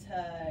trying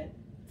to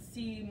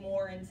see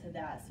more into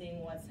that,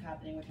 seeing what's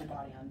happening with your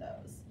body on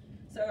those.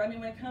 So, I mean,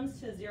 when it comes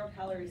to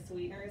 0-calorie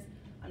sweeteners,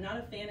 I'm not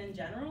a fan in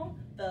general.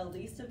 The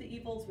least of the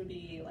evils would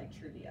be like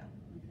Truvia.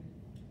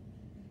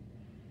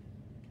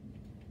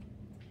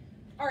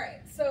 All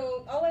right,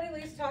 so I'll let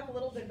Elise talk a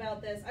little bit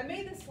about this. I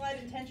made this slide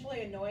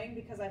intentionally annoying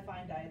because I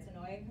find diets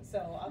annoying,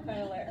 so I'll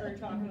kind of let her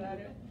talk about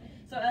it.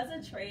 So as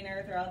a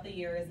trainer throughout the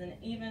years, and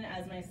even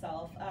as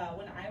myself,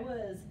 when I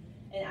was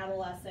an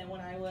adolescent, when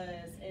I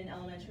was in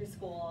elementary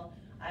school,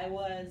 I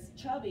was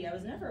chubby. I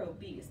was never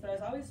obese, but I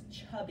was always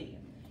chubby.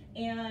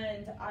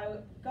 And I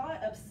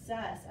got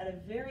obsessed at a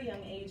very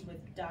young age with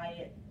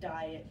diet,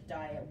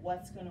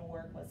 what's gonna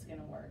work, what's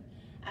gonna work.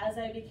 As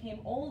I became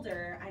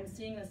older, I'm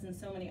seeing this in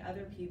so many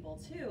other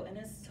people too, and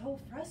it's so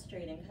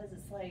frustrating because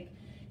it's like,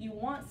 you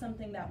want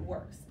something that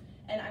works.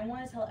 And I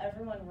want to tell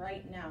everyone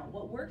right now,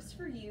 what works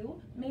for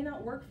you may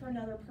not work for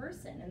another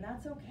person, and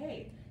that's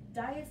okay.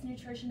 Diets,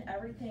 nutrition,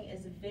 everything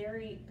is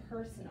very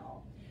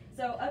personal.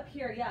 So up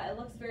here, yeah, it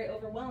looks very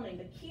overwhelming.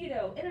 The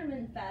keto,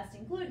 intermittent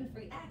fasting,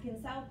 gluten-free,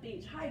 Atkins, South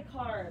Beach, high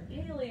carb,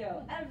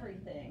 paleo,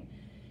 everything.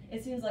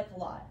 It seems like a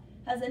lot.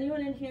 Has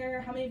anyone in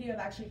here, how many of you have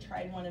actually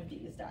tried one of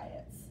these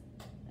diets?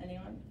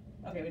 Anyone?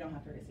 Okay, we don't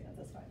have to raise hands,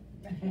 that's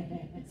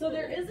fine. So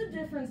there is a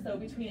difference though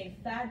between a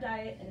fad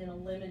diet and an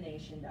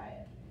elimination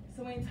diet.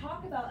 So when you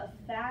talk about a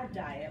fad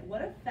diet,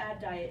 what a fad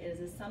diet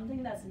is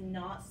something that's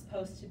not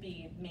supposed to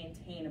be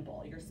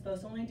maintainable. You're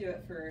supposed to only do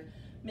it for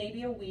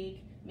maybe a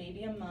week,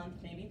 maybe a month,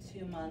 maybe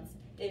 2 months.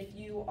 If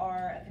you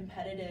are a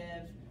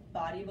competitive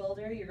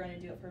bodybuilder, you're going to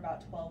do it for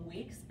about 12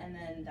 weeks, and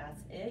then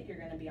that's it. You're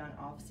going to be on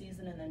off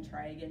season and then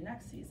try again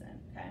next season,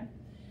 okay?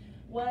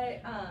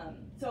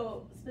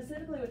 So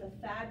specifically with a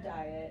fad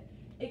diet,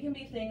 it can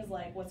be things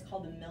like what's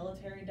called the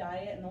military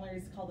diet, and the only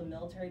reason it's called the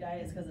military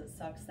diet is because it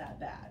sucks that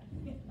bad.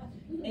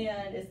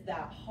 And it's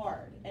that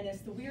hard. And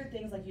it's the weird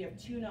things like you have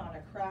tuna on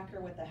a cracker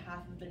with a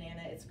half a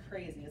banana. It's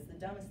crazy. It's the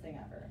dumbest thing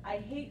ever. I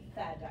hate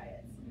fad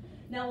diets.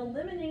 Now,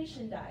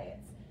 elimination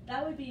diets,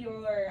 That would be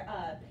your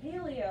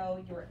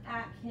paleo, your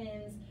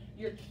Atkins,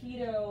 your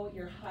keto,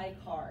 your high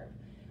carb,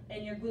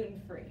 and your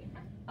gluten-free.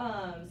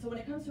 So when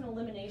it comes to an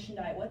elimination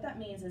diet, what that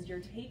means is you're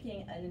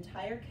taking an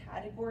entire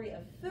category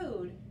of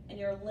food and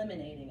you're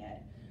eliminating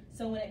it.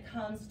 So when it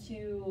comes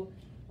to,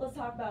 let's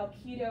talk about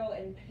keto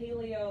and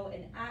paleo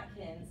and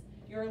Atkins,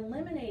 you're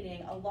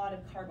eliminating a lot of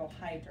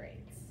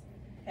carbohydrates,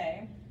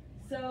 okay?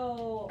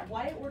 So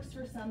why it works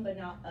for some but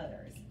not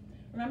others.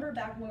 Remember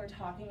back when we were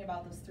talking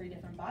about those 3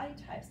 different body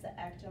types, the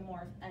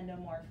ectomorph,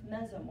 endomorph,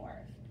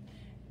 mesomorph.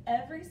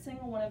 Every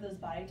single one of those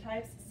body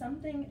types,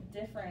 something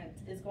different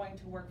is going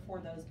to work for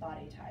those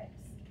body types.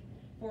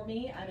 For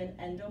me, I'm an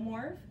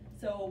endomorph,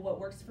 so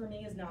what works for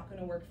me is not going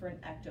to work for an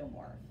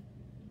ectomorph.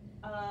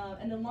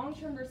 And then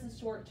long-term versus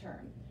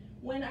short-term.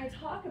 When I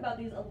talk about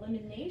these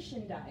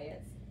elimination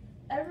diets,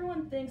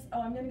 everyone thinks,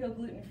 oh, I'm going to go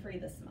gluten-free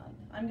this month.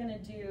 I'm going to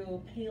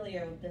do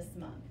paleo this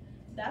month.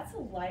 That's a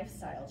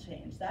lifestyle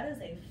change. That is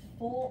a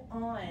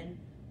full-on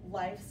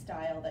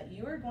lifestyle that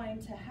you are going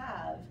to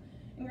have.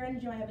 And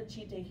granted, you might have a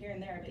cheat day here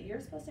and there, but you're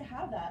supposed to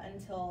have that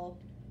until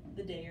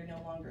the day you're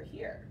no longer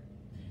here.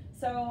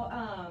 So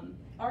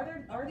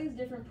are these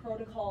different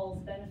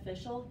protocols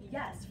beneficial?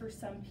 Yes, for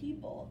some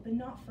people, but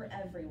not for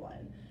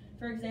everyone.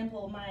 For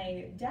example,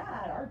 my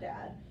dad, our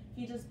dad,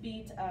 he just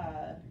beat,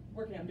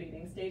 working on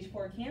beating stage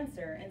 4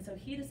 cancer, and so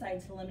he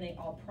decided to eliminate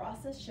all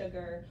processed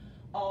sugar,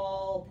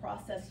 all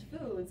processed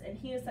foods, and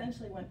he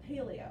essentially went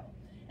paleo.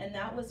 And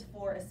that was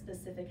for a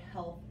specific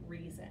health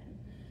reason.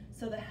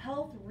 So the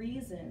health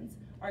reasons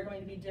are going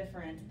to be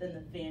different than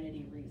the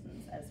vanity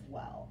reasons as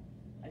well.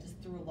 I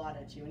just threw a lot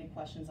at you. Any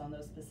questions on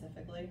those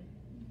specifically?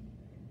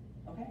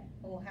 Okay.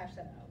 We'll hash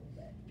that out a little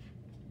bit.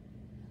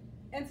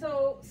 And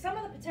so some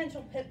of the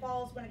potential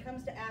pitfalls when it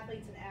comes to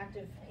athletes and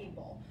active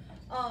people.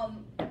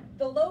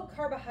 The low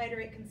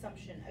carbohydrate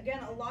consumption.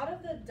 Again, a lot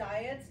of the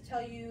diets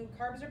tell you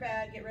carbs are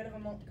bad, get rid of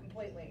them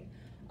completely,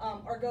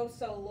 or go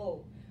so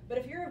low. But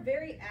if you're a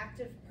very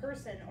active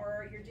person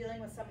or you're dealing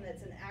with someone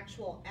that's an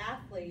actual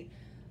athlete,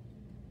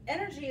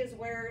 energy is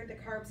where the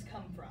carbs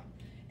come from.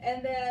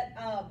 And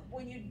that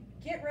when you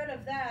get rid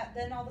of that,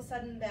 then all of a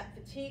sudden that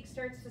fatigue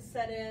starts to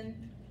set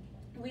in.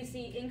 We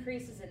see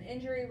increases in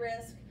injury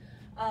risk.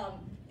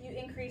 You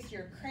increase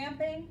your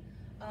cramping,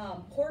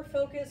 poor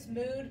focus,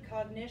 mood,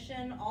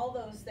 cognition, all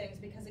those things,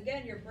 because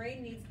again, your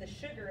brain needs the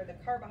sugar, the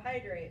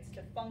carbohydrates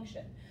to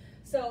function.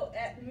 So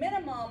at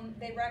minimum,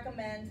 they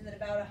recommend that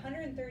about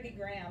 130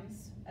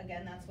 grams,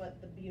 again, that's what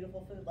the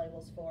beautiful food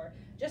label's for,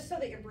 just so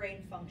that your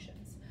brain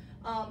functions.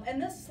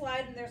 And this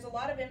slide, and there's a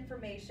lot of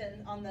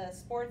information on the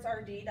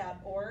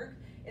sportsrd.org,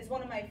 is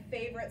one of my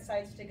favorite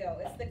sites to go.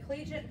 It's the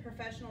Collegiate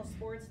Professional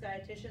Sports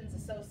Dietitians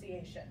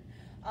Association.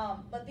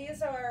 But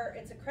it's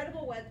a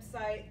credible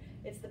website,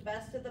 it's the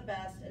best of the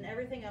best, and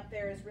everything up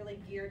there is really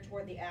geared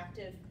toward the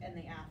active and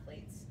the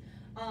athletes.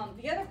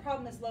 The other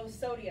problem is low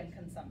sodium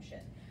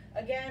consumption.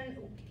 Again,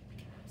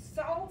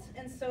 salt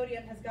and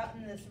sodium has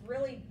gotten this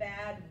really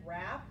bad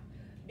rap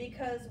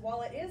because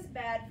while it is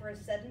bad for a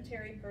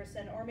sedentary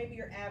person or maybe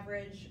your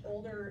average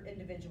older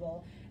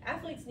individual,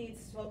 athletes need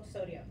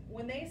sodium.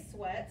 When they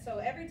sweat, so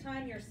every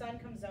time your son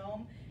comes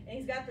home and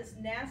he's got this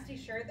nasty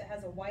shirt that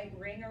has a white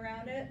ring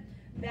around it,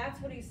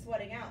 that's what he's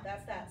sweating out,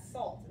 that's that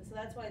salt. And so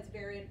that's why it's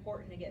very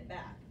important to get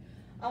back.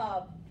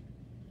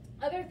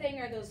 Other thing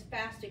are those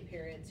fasting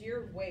periods.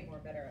 You're way more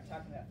better at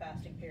talking about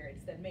fasting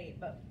periods than me,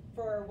 but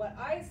for what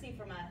I see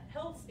from a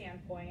health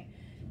standpoint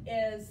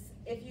is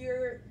if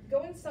you're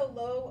going so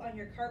low on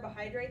your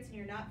carbohydrates and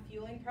you're not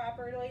fueling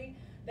properly,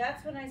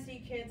 that's when I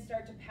see kids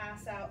start to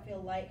pass out,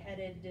 feel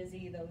lightheaded,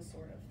 dizzy, those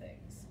sort of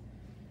things.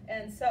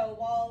 And so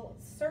while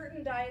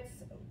certain diets,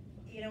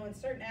 and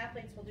certain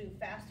athletes will do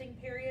fasting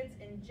periods,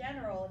 in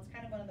general, it's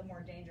kind of one of the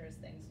more dangerous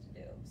things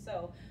to do.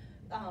 So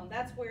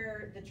that's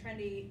where the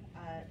trendy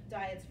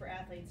diets for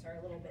athletes are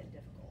a little bit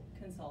difficult.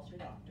 Consult your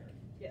doctor.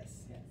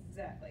 Yes,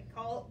 exactly.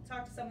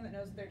 Talk to someone that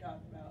knows what they're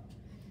talking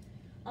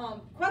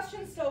about.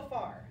 Questions so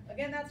far?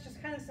 Again, that's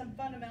just kind of some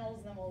fundamentals,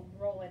 and then we'll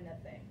roll into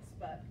things.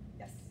 But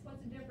yes.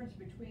 What's the difference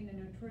between a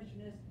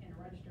nutritionist and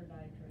a registered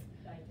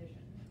dietitian?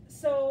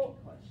 So,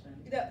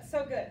 Question.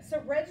 so good.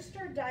 So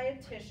registered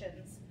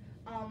dietitians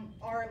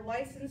are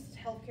licensed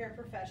healthcare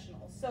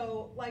professionals.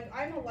 So, like,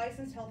 I'm a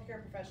licensed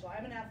healthcare professional.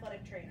 I'm an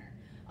athletic trainer.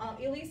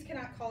 Elise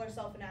cannot call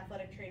herself an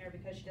athletic trainer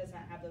because she does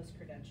not have those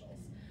credentials.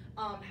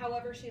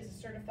 However, she is a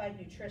certified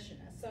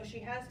nutritionist. So she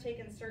has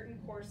taken certain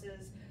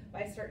courses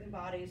by certain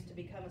bodies to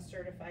become a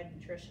certified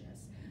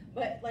nutritionist.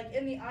 But like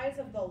in the eyes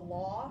of the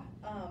law,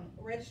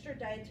 registered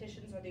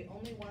dietitians are the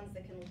only ones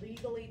that can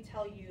legally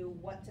tell you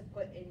what to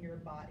put in your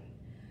body.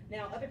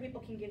 Now, other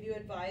people can give you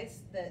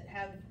advice that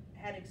have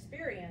had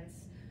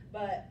experience,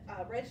 but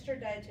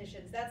registered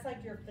dietitians, that's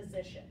like your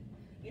physician.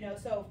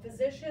 So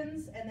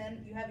physicians, and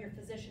then you have your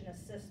physician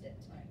assistant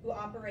who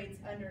operates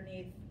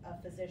underneath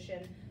a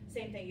physician.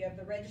 Same thing, you have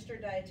the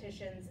registered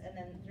dietitians and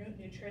then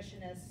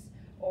nutritionists,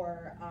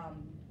 or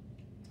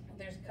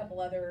there's a couple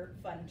other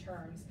fun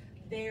terms.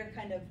 They're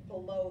kind of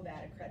below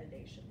that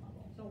accreditation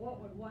level. So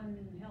what would one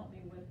help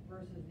me with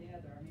versus the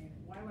other? I mean,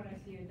 why would I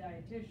see a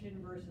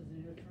dietitian versus a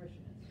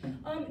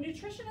nutritionist?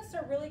 Nutritionists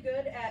are really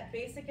good at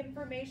basic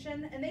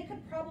information, and they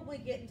could probably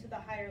get into the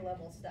higher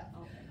level stuff.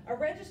 Okay. A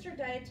registered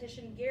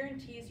dietitian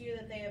guarantees you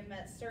that they have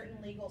met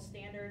certain legal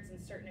standards and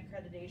certain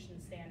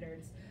accreditation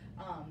standards,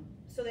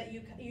 so that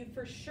you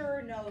for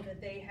sure know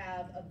that they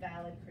have a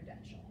valid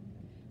credential.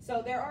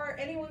 So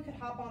anyone could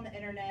hop on the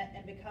internet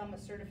and become a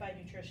certified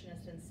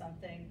nutritionist in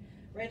something.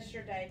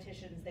 Registered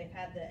dietitians, they've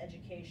had the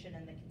education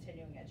and the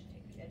continuing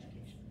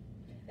education.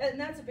 And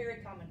that's a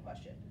very common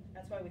question.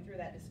 That's why we threw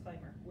that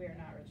disclaimer. We are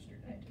not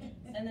registered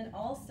dietitians. And then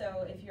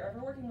also, if you're ever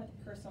working with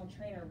a personal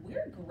trainer,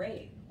 we're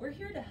great. We're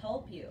here to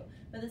help you.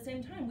 But at the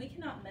same time, we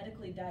cannot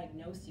medically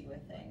diagnose you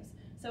with things.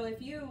 So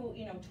if you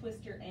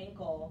twist your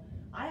ankle,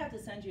 I have to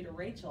send you to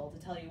Rachel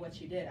to tell you what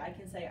you did. I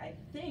can say, I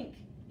think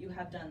you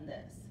have done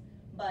this,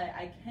 but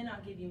I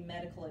cannot give you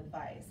medical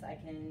advice. I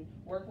can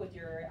work with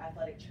your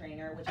athletic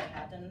trainer, which I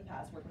have done in the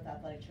past, work with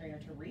athletic trainer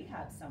to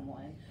rehab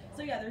someone.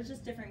 So yeah, there's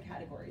just different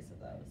categories of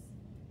those.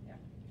 Yeah.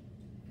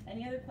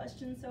 Any other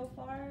questions so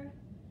far?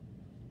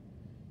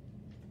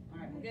 All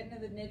right, we're getting to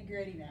the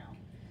nitty-gritty now.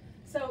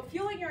 So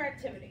fueling your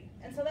activity.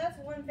 And so that's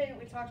one thing that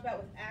we talked about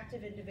with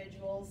active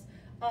individuals.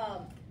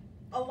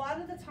 A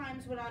lot of the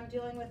times when I'm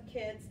dealing with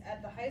kids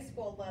at the high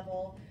school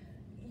level,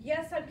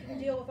 yes, I can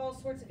deal with all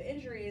sorts of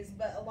injuries,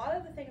 but a lot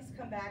of the things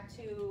come back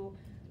to,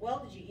 well,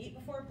 did you eat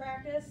before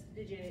practice?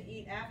 Did you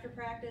eat after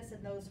practice?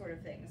 And those sort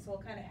of things. So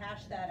we'll kind of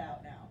hash that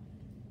out now.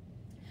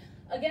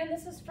 Again,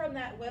 this is from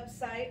that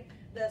website,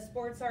 the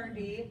Sports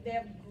R&D. They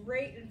have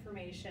great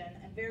information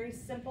and very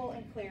simple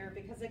and clear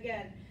because,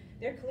 again,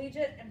 they're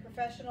collegiate and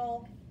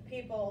professional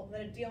people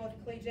that deal with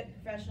collegiate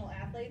professional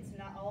athletes.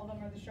 Not all of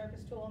them are the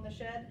sharpest tool in the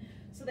shed.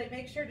 So they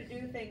make sure to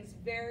do things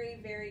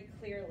very, very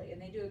clearly,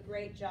 and they do a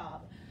great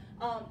job.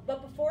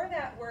 But before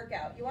that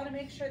workout, you want to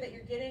make sure that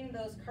you're getting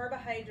those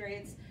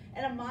carbohydrates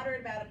and a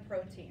moderate amount of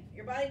protein.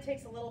 Your body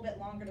takes a little bit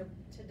longer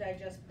to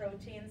digest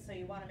protein, so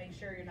you want to make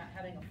sure you're not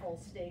having a full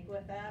steak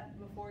with that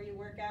before you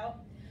work out.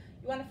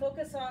 You want to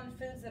focus on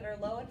foods that are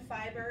low in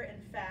fiber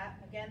and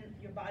fat. Again,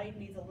 your body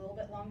needs a little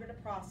bit longer to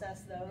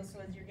process those, so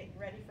as you're getting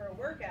ready for a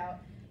workout,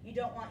 you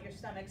don't want your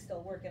stomach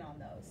still working on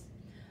those.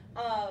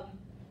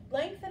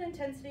 Length and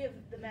intensity of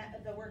the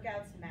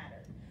workouts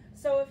matter.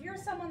 So if you're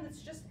someone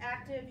that's just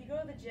active, you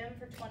go to the gym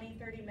for 20,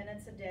 30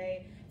 minutes a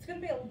day, it's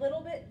going to be a little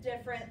bit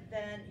different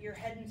than you're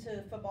heading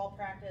to football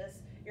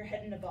practice, you're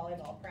heading to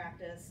volleyball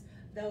practice,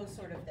 those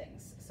sort of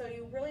things. So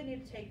you really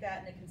need to take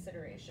that into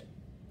consideration.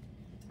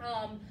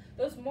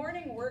 Those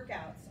morning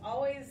workouts,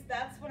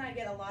 that's when I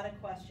get a lot of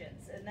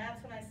questions, and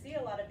that's when I see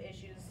a lot of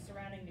issues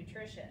surrounding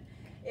nutrition.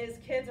 Is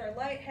kids are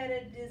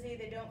lightheaded, dizzy,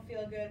 they don't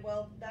feel good.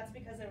 Well, that's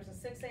because there was a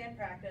 6 a.m.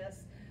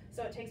 practice.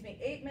 So it takes me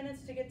 8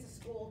 minutes to get to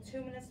school,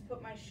 2 minutes to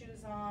put my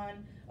shoes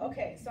on.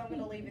 Okay, so I'm going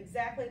to leave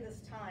exactly this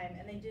time,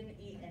 and they didn't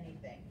eat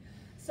anything.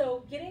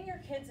 So getting your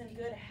kids in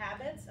good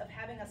habits of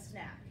having a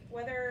snack,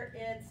 whether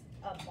it's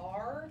a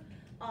bar,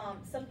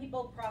 some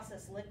people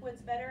process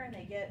liquids better and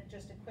they get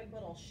just a quick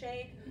little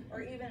shake,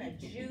 or even a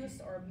juice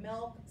or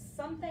milk,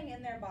 something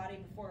in their body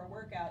before a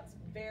workout's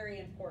very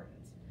important.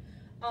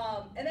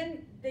 And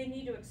then they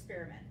need to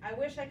experiment. I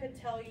wish I could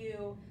tell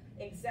you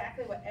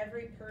exactly what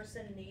every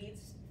person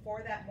needs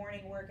for that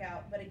morning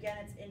workout, but again,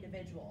 it's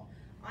individual.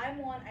 I'm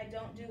one, I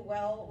don't do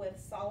well with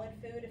solid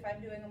food. If I'm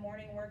doing a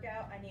morning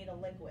workout, I need a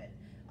liquid.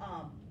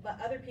 But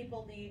other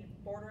people need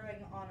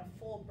bordering on a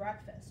full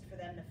breakfast for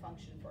them to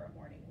function for a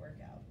morning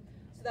workout.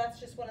 So that's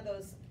just one of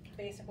those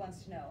basic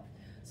ones to know.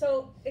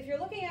 So if you're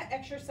looking at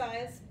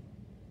exercise,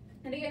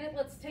 and again,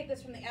 let's take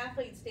this from the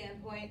athlete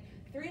standpoint,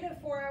 3 to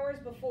 4 hours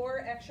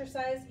before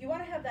exercise, you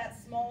want to have that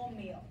small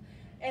meal.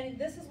 And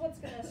this is what's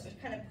going to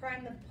kind of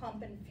prime the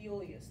pump and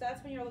fuel you. So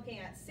that's when you're looking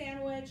at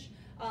sandwich.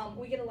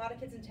 We get a lot of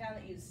kids in town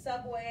that use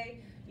Subway.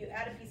 You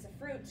add a piece of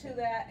fruit to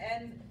that,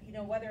 and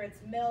whether it's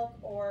milk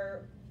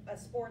or a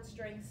sports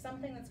drink,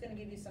 something that's going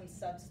to give you some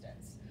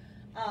substance.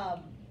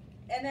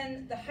 And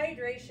then the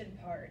hydration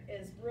part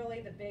is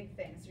really the big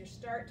thing. So you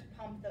start to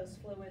pump those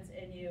fluids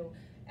in you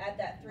at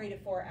that 3 to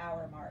 4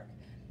 hour mark.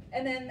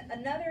 And then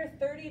another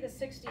 30 to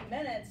 60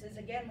 minutes is,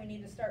 again, we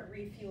need to start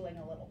refueling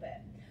a little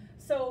bit.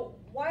 So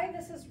why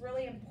this is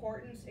really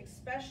important,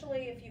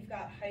 especially if you've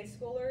got high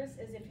schoolers,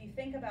 is if you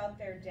think about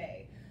their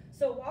day.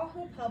 So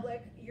Wahoo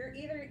Public, you're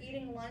either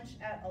eating lunch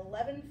at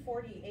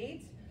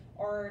 11:48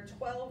 or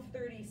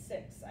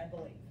 12:36, I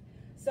believe.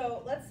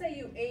 So let's say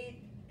you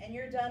ate and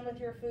you're done with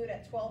your food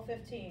at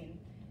 12:15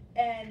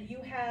 and you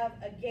have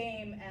a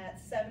game at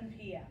 7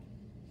 p.m.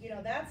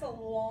 That's a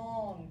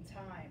long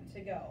time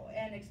to go.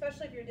 And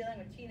especially if you're dealing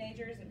with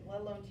teenagers, and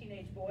let alone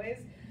teenage boys,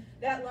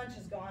 that lunch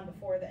is gone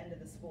before the end of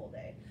the school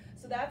day.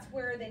 So that's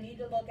where they need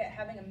to look at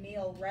having a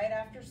meal right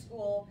after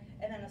school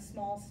and then a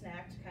small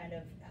snack to kind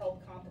of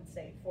help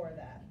compensate for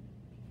that.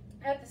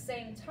 At the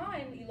same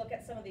time, you look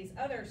at some of these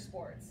other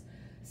sports.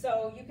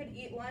 So you could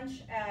eat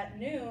lunch at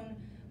noon,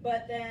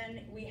 but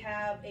then we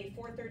have a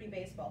 4:30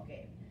 baseball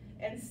game.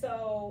 And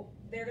so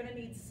they're going to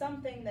need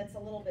something that's a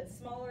little bit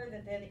smaller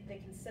that they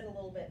can sit a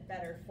little bit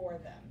better for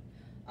them.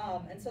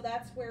 And so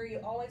that's where you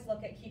always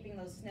look at keeping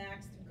those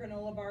snacks.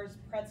 Granola bars,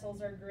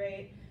 pretzels are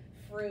great,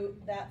 fruit,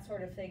 that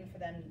sort of thing for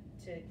them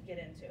to get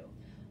into.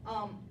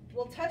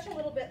 We'll touch a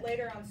little bit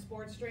later on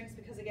sports drinks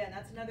because again,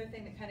 that's another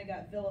thing that kind of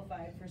got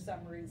vilified for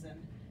some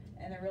reason,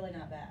 and they're really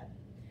not bad.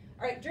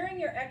 All right, during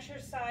your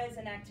exercise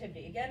and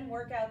activity, again,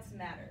 workouts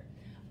matter.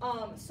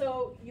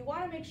 So you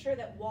want to make sure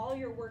that while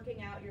you're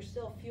working out, you're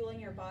still fueling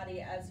your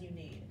body as you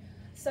need.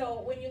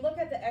 So when you look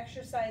at the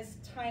exercise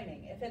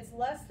timing, if it's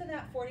less than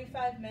that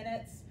 45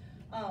 minutes,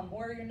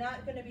 or you're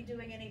not going to be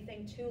doing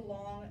anything too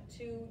long,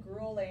 too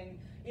grueling,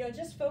 you know,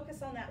 just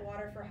focus on that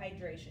water for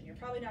hydration. You're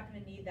probably not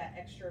going to need that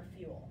extra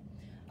fuel.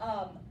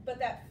 But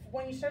that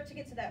when you start to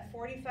get to that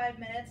 45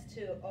 minutes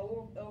to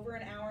over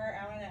an hour,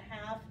 hour and a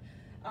half,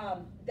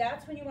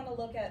 that's when you want to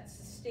look at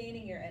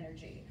sustaining your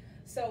energy.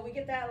 So we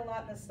get that a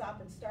lot in the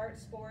stop and start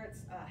sports.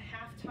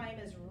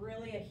 Halftime is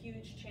really a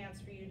huge chance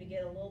for you to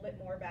get a little bit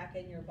more back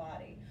in your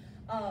body.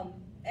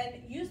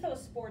 And use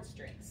those sports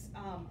drinks.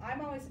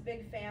 I'm always a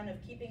big fan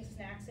of keeping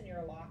snacks in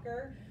your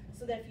locker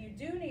so that if you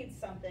do need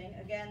something,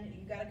 again,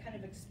 you got to kind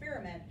of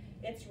experiment,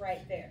 it's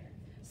right there.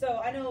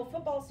 So I know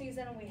football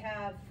season, we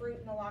have fruit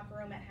in the locker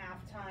room at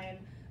halftime.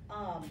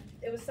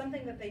 It was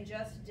something that they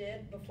just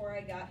did before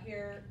I got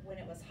here when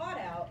it was hot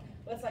out,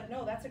 but it's like,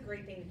 no, that's a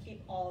great thing to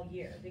keep all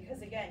year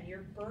because again,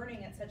 you're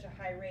burning at such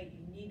a high rate,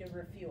 you need to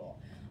refuel.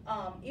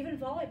 Even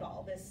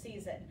volleyball this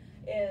season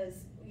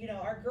is, you know,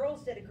 our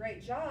girls did a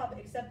great job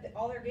except that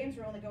all their games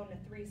were only going to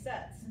 3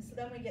 sets. So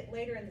then we get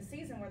later in the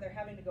season where they're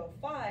having to go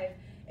 5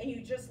 and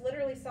you just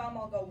literally saw them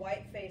all go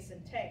white face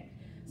and tank.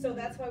 So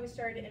that's why we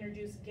started to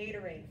introduce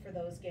Gatorade for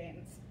those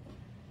games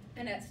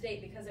and at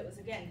state because it was,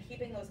 again,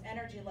 keeping those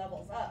energy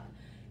levels up.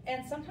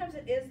 And sometimes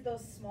it is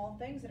those small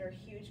things that are a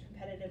huge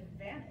competitive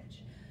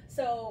advantage.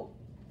 So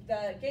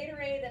the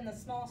Gatorade and the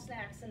small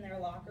snacks in their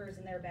lockers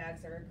and their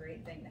bags are a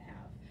great thing to have.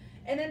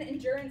 And then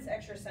endurance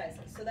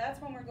exercises. So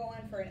that's when we're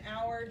going for an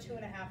hour,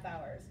 2.5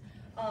 hours.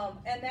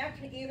 And that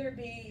can either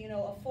be, you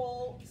know, a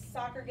full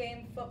soccer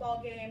game,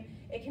 football game.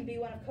 It can be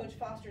one of Coach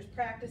Foster's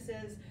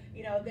practices.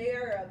 You know, they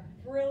are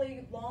a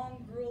really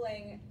long,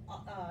 grueling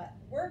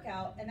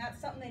workout, and that's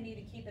something they need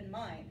to keep in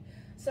mind.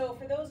 So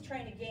for those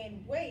trying to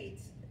gain weight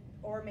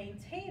or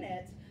maintain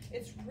it,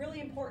 it's really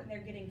important they're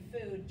getting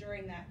food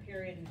during that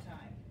period in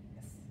time.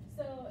 Yes.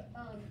 So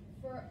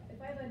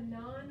if I have a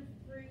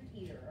non-fruit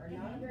eater or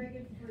not a very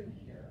good fruit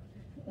eater,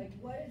 like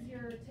what is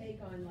your take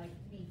on like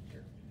beef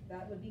jerky?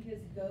 That would be his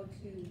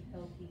go-to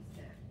healthy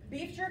snack.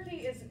 Beef jerky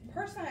is,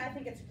 personally, I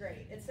think it's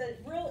great. It's a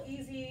real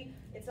easy,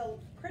 it's a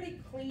pretty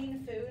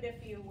clean food,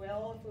 if you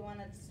will, if we want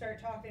to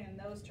start talking in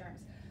those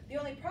terms. The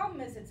only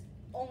problem is it's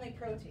only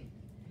protein,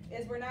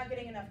 is we're not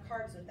getting enough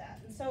carbs with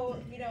that. And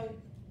so, you know,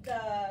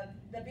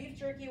 the beef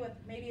jerky with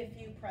maybe a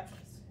few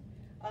pretzels.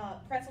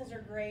 Pretzels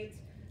are great.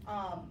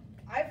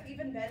 I've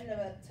even been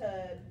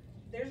to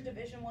there's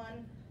Division I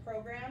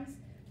programs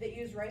that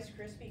use Rice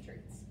Krispie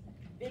treats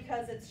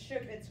because it's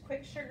sugar, it's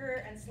quick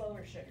sugar and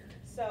slower sugar.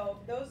 So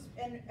those,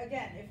 and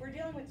again, if we're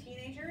dealing with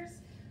teenagers,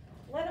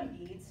 let them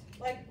eat.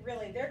 Like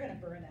really, they're gonna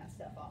burn that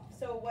stuff off.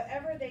 So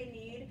whatever they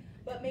need,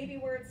 but maybe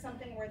where it's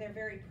something where they're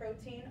very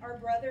protein. Our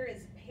brother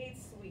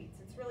hates sweets.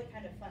 It's really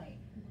kind of funny.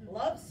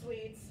 Loves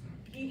sweets,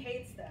 he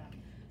hates them.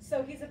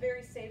 So he's a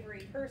very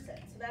savory person.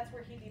 So that's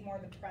where he'd be more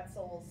the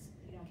pretzels,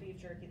 you know, beef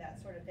jerky,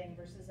 that sort of thing,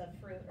 versus a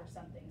fruit or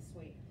something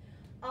sweet.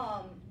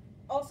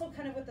 Also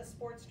kind of with the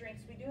sports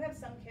drinks, we do have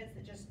some kids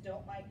that just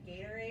don't like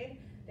Gatorade.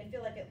 They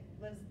feel like it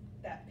leaves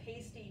that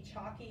pasty,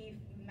 chalky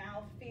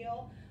mouth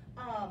feel.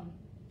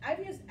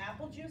 I've used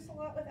apple juice a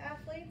lot with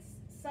athletes.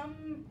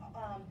 Some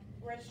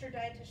registered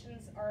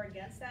dietitians are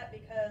against that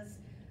because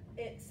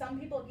some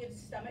people give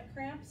stomach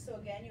cramps, so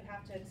again, you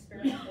have to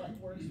experiment what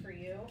works for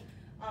you.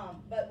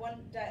 But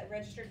one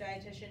registered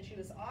dietitian, she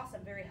was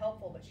awesome, very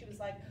helpful, but she was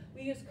like,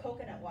 we use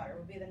coconut water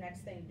would be the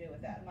next thing to do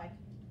with that. I'm like,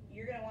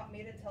 you're gonna want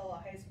me to tell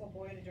a high school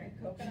boy to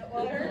drink coconut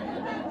water?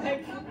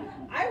 Like,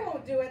 I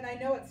won't do it, and I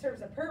know it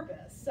serves a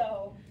purpose.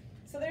 So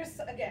there's,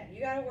 again, you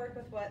gotta work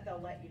with what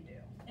they'll let you do.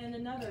 And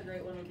another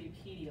great one would be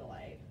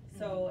Pedialyte.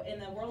 So in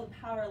the world of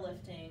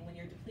powerlifting, when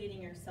you're depleting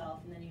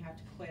yourself and then you have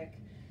to quick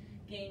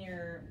gain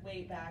your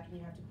weight back and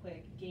you have to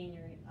quick gain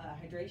your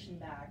hydration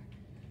back,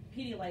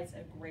 Pedialyte's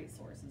a great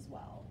source as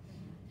well.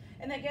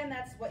 And again,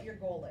 that's what your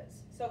goal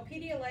is. So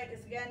Pedialyte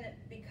is, again,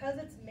 because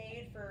it's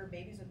made for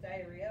babies with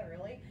diarrhea,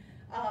 really,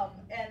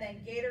 and then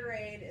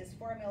Gatorade is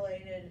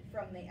formulated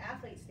from the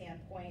athlete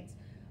standpoint,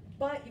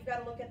 but you've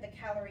got to look at the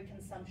calorie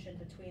consumption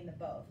between the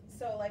both.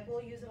 So like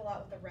we'll use it a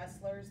lot with the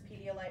wrestlers,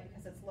 Pedialyte,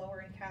 because it's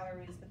lower in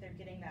calories, but they're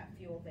getting that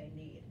fuel they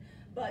need.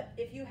 But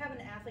if you have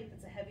an athlete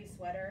that's a heavy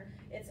sweater,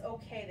 it's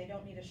okay. They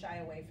don't need to shy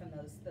away from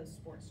those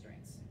sports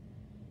drinks.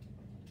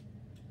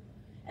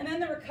 And then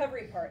the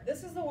recovery part.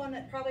 This is the one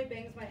that probably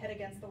bangs my head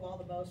against the wall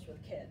the most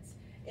with kids,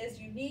 is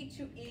you need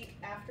to eat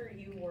after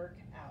you work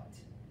out.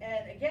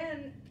 And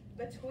again,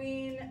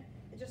 between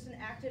just an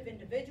active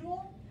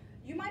individual,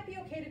 you might be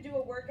okay to do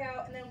a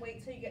workout and then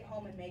wait till you get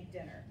home and make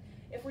dinner.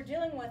 If we're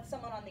dealing with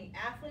someone on the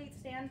athlete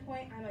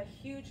standpoint, I'm a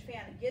huge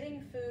fan of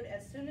getting food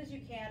as soon as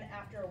you can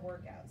after a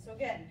workout. So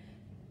again,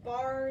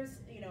 bars,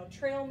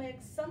 trail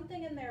mix,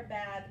 something in their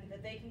bag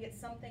that they can get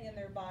something in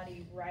their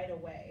body right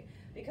away.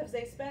 Because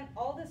they spent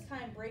all this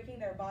time breaking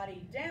their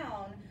body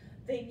down,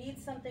 they need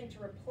something to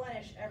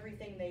replenish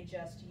everything they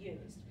just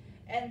used.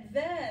 And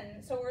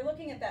then, so we're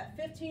looking at that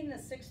 15 to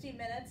 60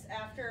 minutes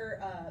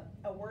after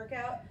a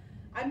workout.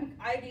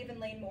 I'd even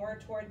lean more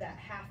toward that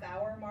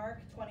half-hour mark,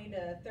 20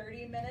 to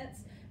 30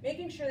 minutes,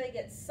 making sure they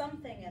get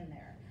something in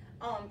there.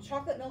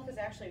 Chocolate milk is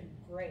actually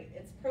great.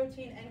 It's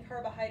protein and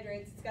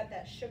carbohydrates. It's got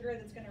that sugar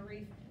that's going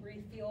to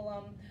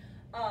refuel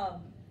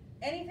them.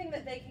 Anything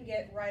that they can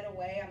get right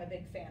away, I'm a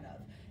big fan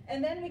of.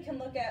 And then we can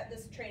look at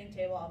this training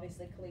table,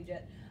 obviously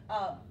collegiate,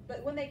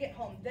 but when they get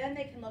home, then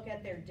they can look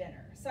at their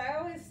dinner. So I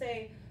always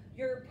say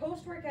your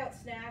post-workout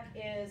snack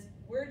is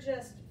we're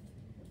just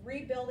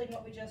rebuilding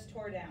what we just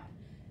tore down.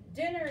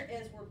 Dinner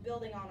is we're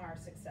building on our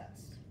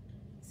success.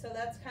 So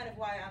that's kind of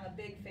why I'm a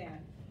big fan.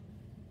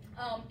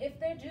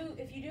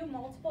 If you do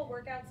multiple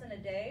workouts in a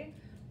day,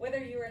 whether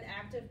you're an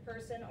active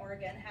person or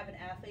again have an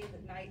athlete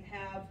that might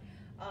have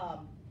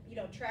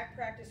track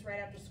practice right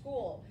after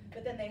school,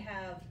 but then they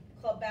have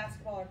club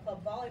basketball or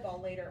club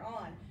volleyball later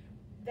on,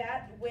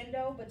 that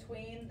window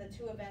between the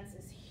two events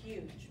is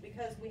huge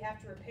because we have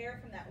to repair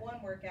from that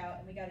one workout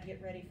and we got to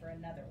get ready for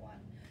another one.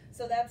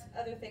 So that's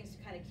other things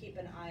to kind of keep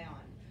an eye on.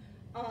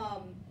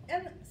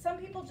 And some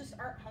people just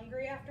aren't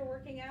hungry after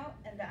working out,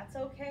 and that's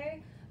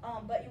okay.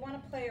 But you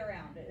want to play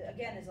around.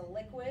 Again, is a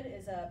liquid,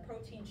 is a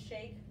protein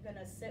shake going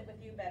to sit with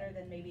you better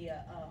than maybe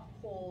a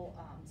whole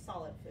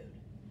solid food?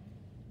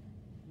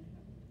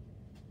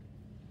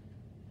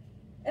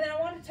 And then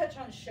I want to touch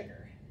on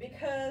sugar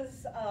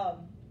because,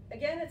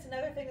 again, it's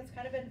another thing that's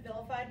kind of been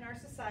vilified in our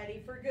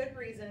society for good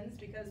reasons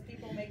because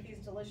people make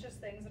these delicious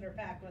things that are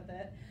packed with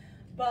it.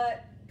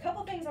 But a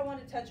couple things I want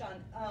to touch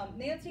on.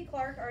 Nancy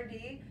Clark,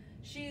 RD,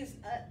 she's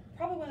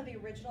probably one of the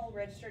original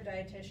registered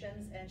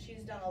dietitians, and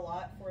she's done a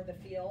lot for the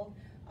field.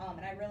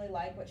 And I really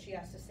like what she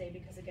has to say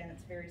because, again,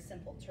 it's very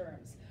simple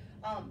terms.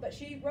 But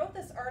she wrote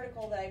this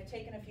article that I've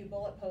taken a few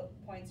bullet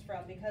points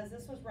from because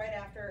this was right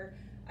after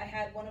I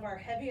had one of our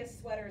heaviest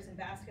sweaters in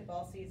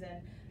basketball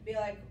season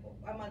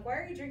I'm like, why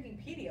are you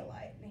drinking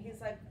Pedialyte? And he's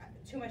like,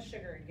 too much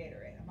sugar in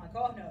Gatorade. I'm like,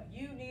 oh no,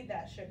 you need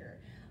that sugar.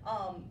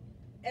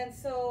 And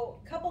so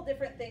a couple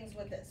different things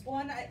with this.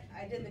 One,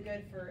 I did the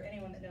good for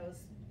anyone that knows.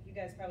 You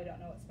guys probably don't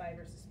know what SPY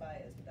versus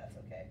SPY is, but that's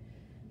okay.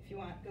 If you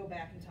want, go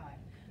back in time.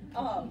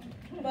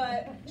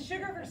 But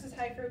sugar versus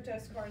high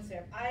fructose corn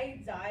syrup.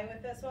 I die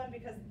with this one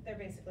because they're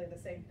basically the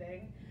same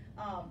thing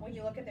when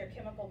you look at their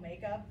chemical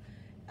makeup.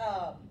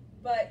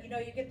 But you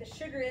get the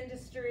sugar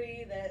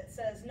industry that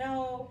says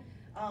no,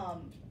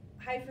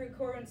 high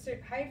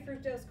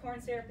fructose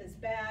corn syrup is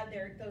bad.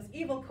 Those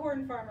evil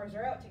corn farmers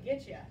are out to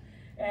get you.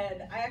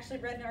 And I actually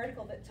read an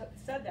article that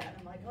said that. And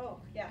I'm like, oh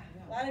yeah,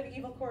 a lot of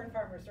evil corn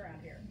farmers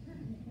around here.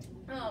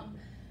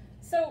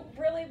 So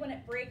really when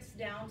it breaks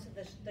down to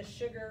the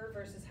sugar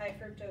versus high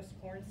fructose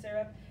corn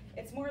syrup,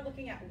 it's more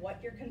looking at what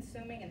you're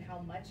consuming and how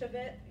much of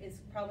it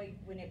is probably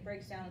when it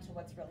breaks down to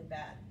what's really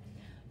bad.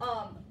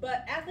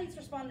 But athletes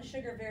respond to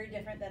sugar very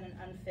different than an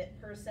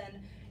unfit person,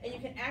 and you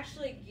can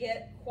actually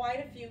get quite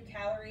a few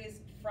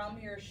calories from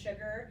your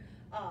sugar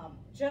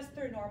just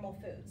through normal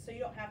foods, so you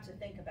don't have to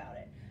think about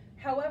it.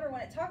 However, when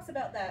it talks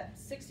about that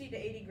 60 to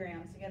 80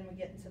 grams, again we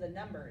get into the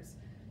numbers,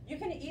 you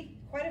can eat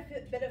quite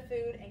a bit of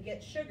food and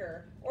get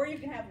sugar, or you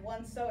can have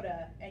one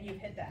soda and you've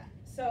hit that.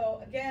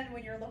 So again,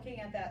 when you're looking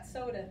at that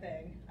soda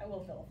thing, I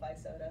will vilify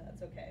soda,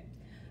 that's okay.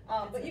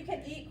 But you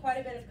can eat quite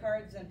a bit of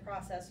carbs and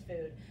processed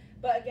food.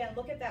 But again,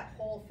 look at that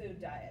whole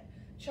food diet.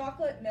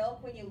 Chocolate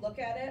milk, when you look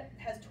at it,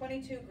 has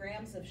 22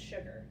 grams of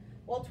sugar.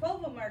 Well,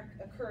 12 of them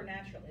occur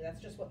naturally.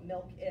 That's just what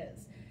milk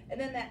is. And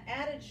then that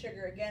added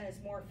sugar, again, is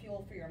more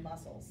fuel for your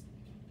muscles.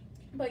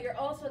 But you're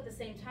also at the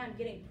same time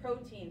getting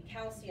protein,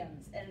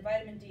 calciums, and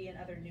vitamin D and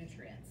other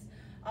nutrients.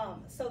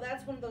 So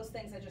that's one of those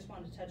things I just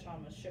wanted to touch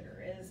on with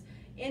sugar is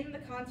in the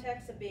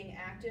context of being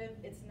active,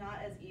 it's not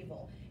as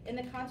evil. In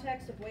the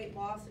context of weight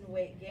loss and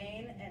weight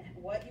gain and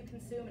what you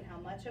consume and how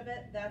much of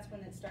it, that's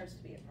when it starts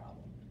to be a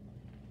problem.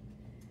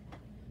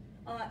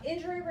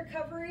 Injury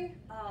recovery,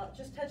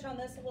 just touch on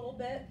this a little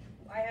bit.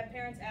 I have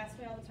parents ask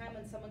me all the time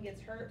when someone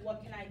gets hurt,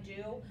 what can I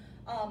do?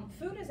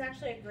 Food is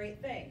actually a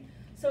great thing.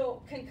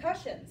 So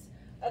concussions,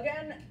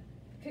 again,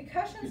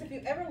 concussions, if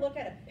you ever look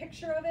at a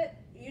picture of it,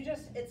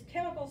 it's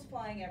chemicals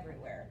flying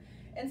everywhere.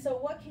 And so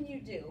what can you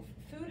do?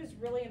 Food is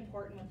really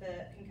important with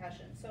the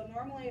concussion. So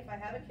normally if I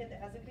have a kid that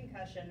has a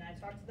concussion and I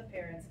talk to the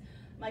parents,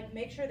 I'm like,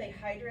 make sure they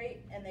hydrate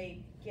and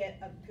they get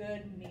a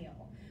good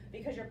meal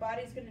because your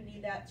body's gonna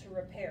need that to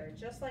repair,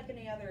 just like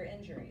any other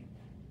injury.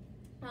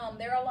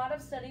 There are a lot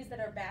of studies that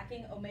are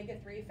backing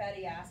omega-3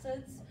 fatty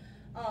acids.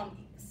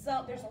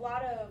 There's a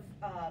lot of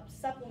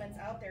supplements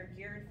out there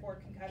geared for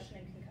concussion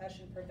and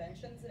concussion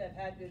preventions that have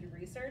had good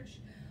research.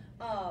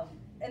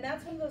 And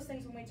that's one of those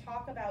things when we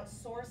talk about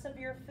source of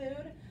your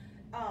food.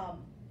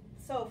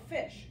 So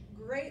fish,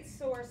 great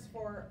source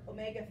for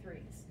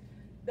omega-3s.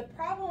 The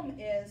problem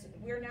is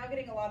we're now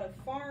getting a lot of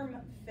farm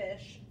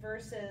fish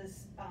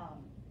versus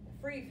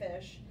free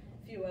fish,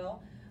 if you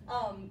will,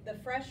 the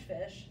fresh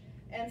fish.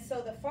 And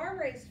so the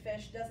farm-raised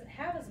fish doesn't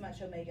have as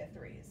much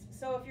omega-3s.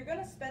 So if you're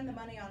going to spend the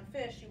money on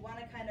fish, you want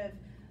to kind of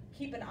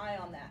keep an eye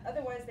on that.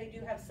 Otherwise, they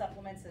do have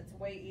supplements that's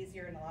way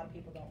easier, and a lot of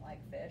people don't like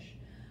fish.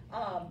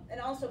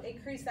 And also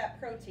increase that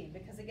protein,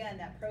 because again,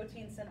 that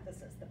protein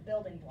synthesis, the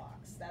building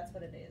blocks, that's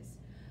what it is.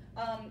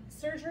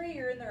 Surgery,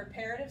 you're in the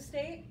reparative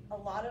state. A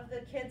lot of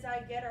the kids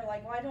I get are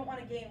like, well, I don't want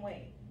to gain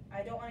weight.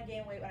 I don't want to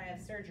gain weight when I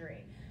have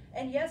surgery.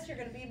 And yes, you're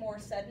going to be more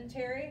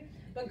sedentary,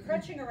 but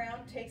crutching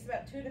around takes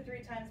about 2 to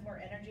 3 times more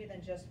energy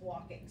than just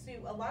walking. So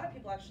a lot of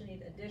people actually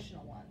need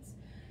additional ones.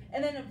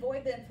 And then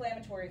avoid the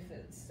inflammatory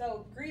foods.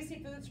 So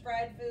greasy foods,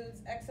 fried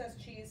foods, excess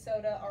cheese,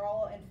 soda are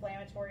all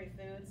inflammatory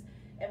foods.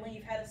 And when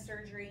you've had a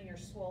surgery and you're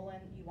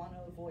swollen, you want to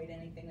avoid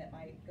anything that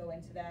might go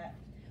into that.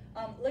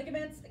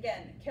 Ligaments,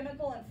 again,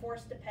 chemical and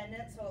force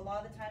dependent. So a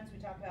lot of the times we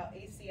talk about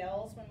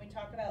ACLs when we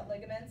talk about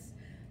ligaments.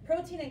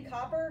 Protein and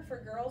copper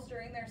for girls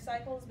during their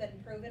cycle has been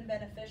proven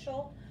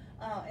beneficial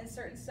in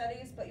certain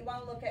studies, but you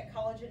want to look at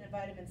collagen and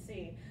vitamin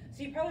C.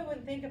 So you probably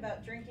wouldn't think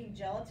about drinking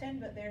gelatin,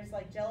 but there's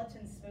like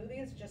gelatin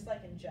smoothies, just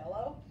like in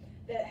Jell-O,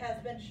 that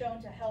has been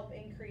shown to help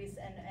increase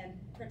and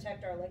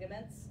protect our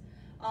ligaments.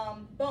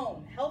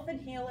 Bone, health and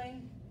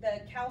healing,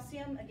 the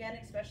calcium, again,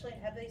 especially in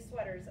heavy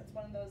sweaters, that's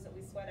one of those that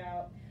we sweat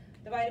out,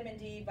 the vitamin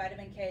D,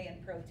 vitamin K,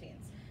 and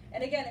proteins.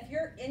 And again, if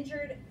you're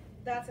injured,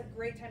 that's a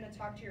great time to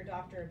talk to your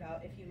doctor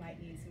about if you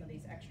might need some of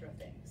these extra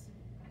things.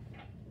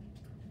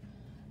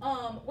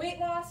 Weight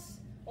loss,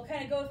 we'll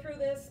kind of go through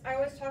this. I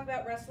always talk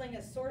about wrestling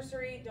as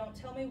sorcery. Don't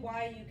tell me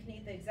why you can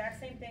eat the exact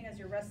same thing as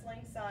your wrestling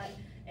son,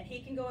 and he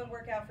can go and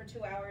work out for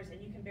 2 hours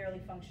and you can barely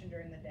function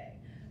during the day.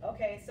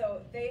 Okay,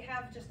 so they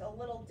have just a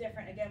little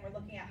different, again, we're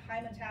looking at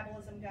high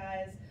metabolism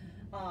guys.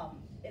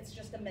 It's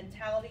just a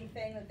mentality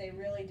thing that they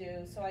really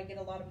do. So I get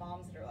a lot of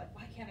moms that are like,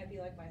 why can't I be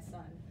like my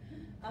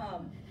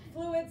son?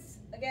 Fluids,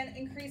 again,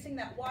 increasing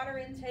that water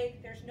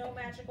intake. There's no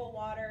magical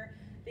water.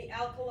 The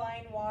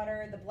alkaline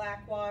water, the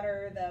black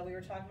water, we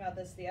were talking about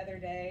this the other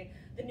day.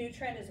 The new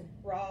trend is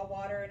raw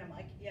water, and I'm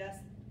like, yes,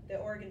 the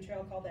Oregon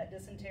Trail called that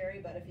dysentery,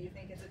 but if you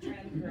think it's a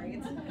trend,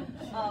 great.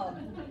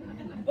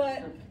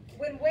 But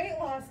when weight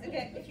loss,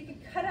 again, if you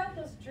can cut out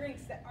those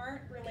drinks that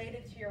aren't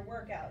related to your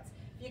workouts,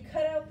 if you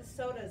cut out the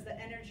sodas, the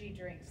energy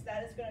drinks,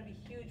 that is going to be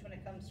huge when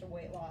it comes to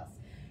weight loss.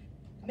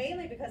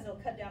 Mainly because it'll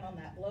cut down on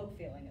that bloat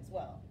feeling as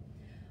well.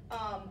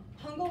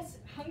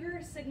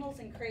 Hunger signals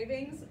and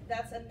cravings,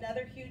 that's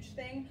another huge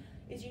thing,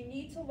 is you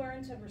need to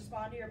learn to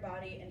respond to your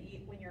body and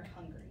eat when you're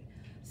hungry.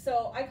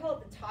 So I call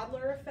it the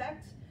toddler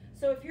effect.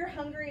 So if you're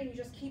hungry and you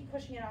just keep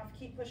pushing it off,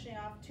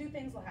 2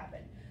 things will happen.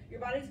 Your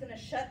body's going to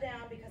shut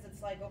down because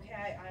it's like,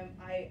 okay,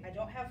 I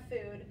don't have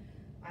food.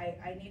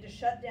 I need to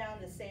shut down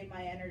to save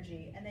my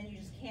energy, and then you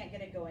just can't get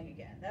it going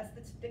again. That's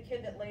the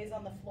kid that lays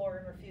on the floor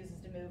and refuses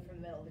to move from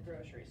the middle of the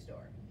grocery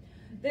store.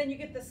 Then you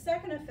get the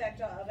second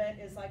effect of it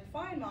is like,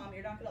 fine, mom,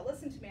 you're not going to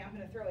listen to me. I'm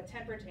going to throw a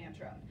temper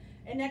tantrum.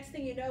 And next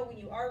thing you know, when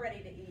you are ready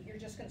to eat, you're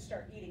just going to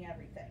start eating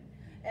everything.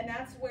 And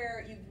that's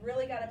where you've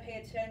really got to pay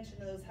attention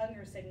to those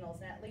hunger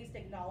signals and at least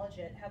acknowledge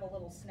it, have a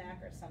little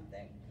snack or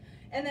something.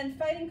 And then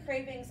fighting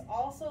cravings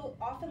also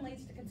often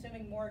leads to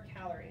consuming more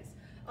calories.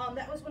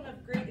 That was one of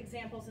the great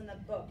examples in the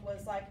book,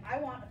 was like, I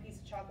want a piece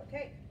of chocolate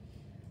cake.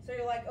 So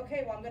you're like,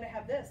 okay, well, I'm going to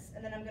have this,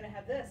 and then I'm going to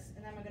have this,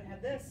 and then I'm going to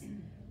have this.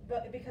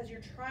 But because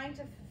you're trying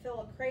to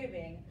fulfill a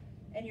craving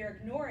and you're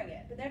ignoring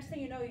it. The next thing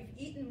you know, you've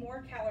eaten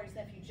more calories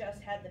than if you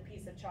just had the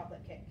piece of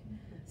chocolate cake.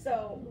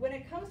 So when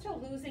it comes to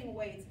losing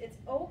weight, it's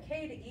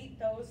okay to eat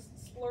those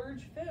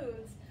splurge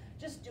foods,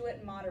 just do it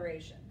in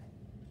moderation.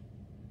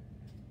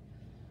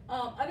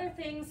 Other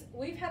things,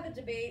 we've had the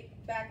debate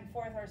back and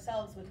forth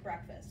ourselves with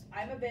breakfast.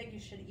 I'm a big, you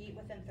should eat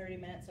within 30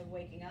 minutes of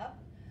waking up.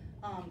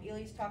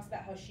 Elise talks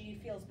about how she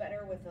feels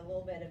better with a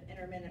little bit of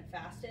intermittent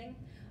fasting.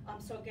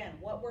 So again,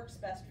 what works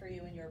best for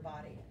you and your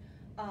body?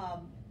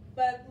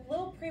 But a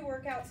little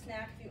pre-workout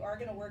snack if you are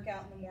going to work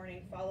out in the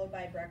morning, followed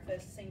by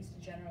breakfast, seems to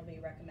generally be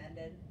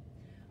recommended.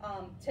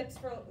 Tips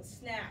for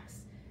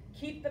snacks.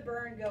 Keep the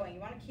burn going.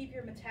 You want to keep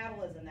your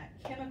metabolism, that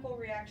chemical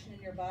reaction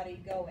in your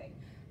body going.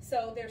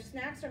 So their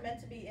snacks are meant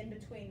to be in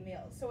between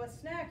meals. So a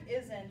snack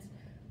isn't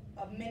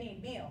a mini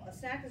meal. A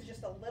snack is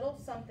just a little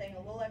something, a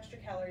little extra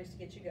calories to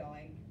get you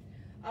going.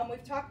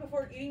 We've talked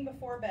before, eating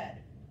before bed.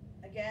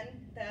 Again,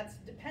 that's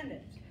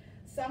dependent.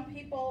 Some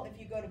people, if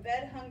you go to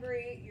bed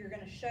hungry, you're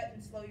going to shut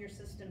and slow your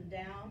system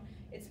down.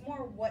 It's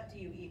more, what do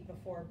you eat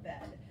before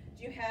bed?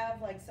 Do you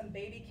have like some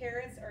baby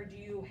carrots, or do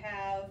you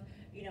have,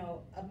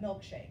 a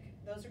milkshake?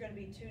 Those are going to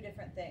be 2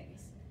 different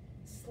things.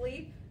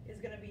 Sleep is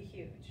going to be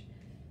huge.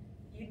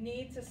 You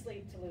need to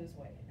sleep to lose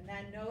weight. And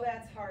I know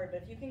that's hard,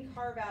 but if you can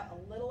carve out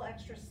a little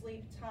extra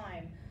sleep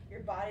time,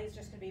 your body is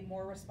just going to be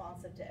more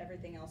responsive to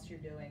everything else you're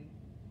doing.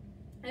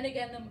 And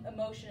again, the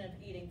emotion of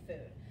eating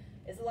food.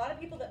 Is a lot of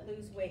people that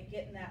lose weight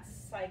get in that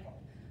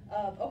cycle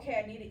of,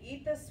 okay, I need to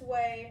eat this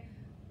way,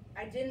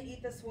 I didn't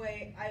eat this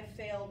way, I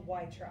failed,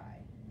 why try?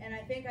 And I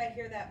think I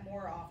hear that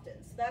more often.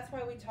 So that's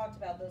why we talked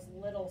about those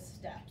little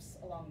steps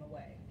along the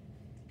way.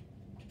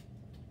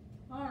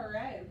 All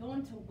right,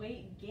 going to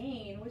weight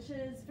gain, which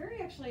is very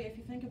actually, if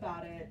you think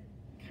about it,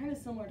 kind of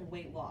similar to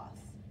weight loss.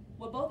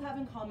 What both have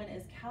in common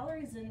is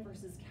calories in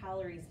versus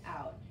calories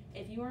out.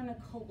 If you are in a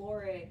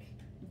caloric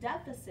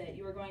deficit,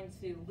 you are going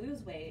to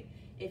lose weight.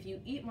 If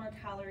you eat more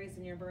calories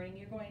than you're burning,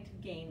 you're going to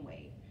gain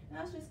weight. And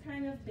that's just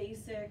kind of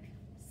basic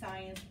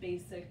science,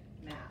 basic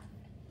math.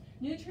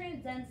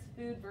 Nutrient-dense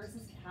food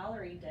versus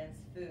calorie-dense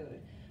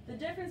food. The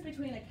difference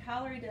between a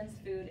calorie-dense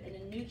food and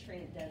a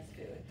nutrient-dense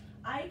food.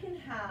 I can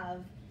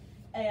have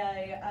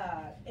a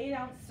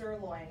 8-ounce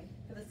sirloin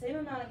for the same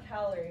amount of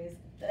calories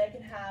that I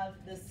can have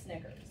this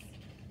Snickers.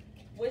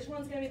 Which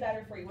one's going to be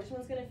better for you? Which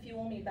one's going to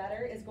fuel me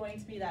better is going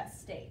to be that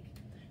steak.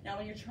 Now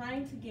when you're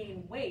trying to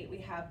gain weight, we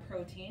have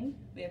protein,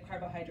 we have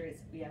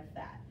carbohydrates, we have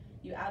fat.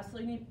 You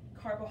absolutely need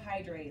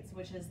carbohydrates,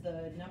 which is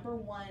the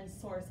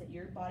 #1 source that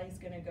your body's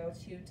going to go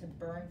to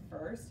burn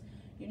first.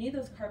 You need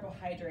those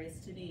carbohydrates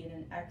to be in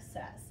an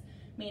excess,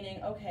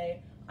 meaning,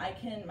 okay,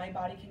 my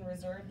body can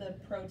reserve the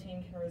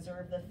protein, can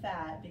reserve the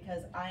fat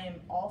because I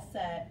am all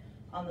set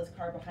on those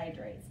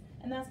carbohydrates.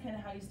 And that's kind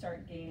of how you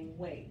start gaining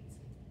weight.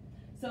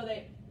 So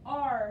they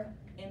are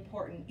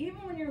important,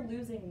 even when you're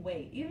losing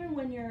weight, even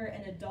when you're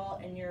an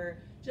adult and you're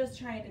just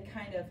trying to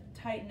kind of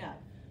tighten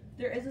up.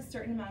 There is a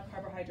certain amount of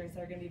carbohydrates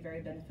that are going to be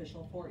very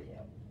beneficial for you.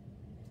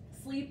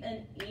 Sleep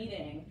and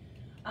eating.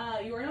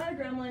 You are not a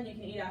gremlin, you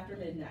can eat after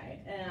midnight,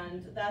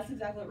 and that's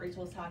exactly what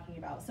Rachel was talking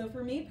about. So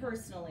for me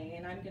personally,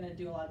 and I'm going to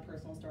do a lot of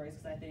personal stories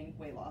because I think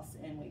weight loss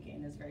and weight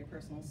gain is a very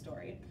personal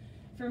story.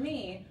 For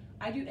me,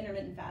 I do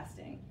intermittent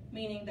fasting,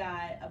 meaning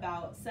that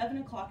about 7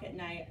 o'clock at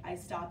night, I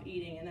stop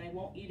eating and then I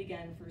won't eat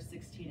again for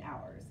 16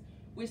 hours,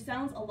 which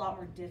sounds a lot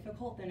more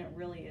difficult than it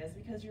really is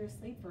because you're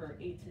asleep for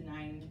 8 to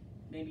 9,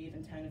 maybe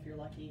even 10 if you're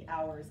lucky,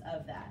 hours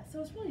of that. So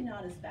it's really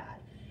not as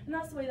bad. And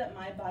that's the way that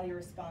my body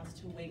responds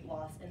to weight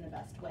loss in the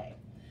best way.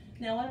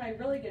 Now, one of my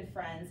really good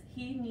friends,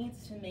 he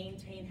needs to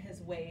maintain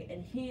his weight,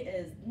 and he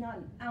is not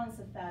an ounce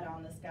of fat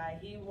on this guy.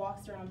 He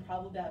walks around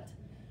probably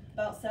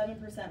about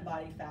 7%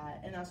 body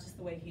fat, and that's just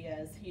the way he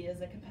is. He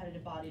is a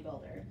competitive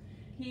bodybuilder.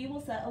 He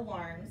will set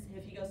alarms.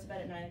 If he goes to bed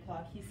at 9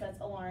 o'clock, he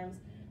sets alarms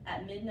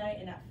at midnight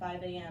and at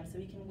 5 a.m. so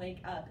he can wake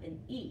up and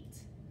eat.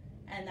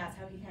 And that's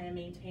how he kind of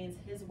maintains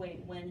his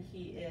weight when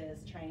he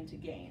is trying to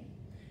gain.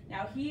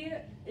 Now, he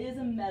is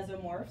a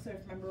mesomorph, so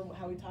remember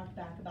how we talked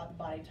back about the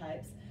body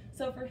types.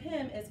 So for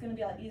him, it's going to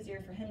be a lot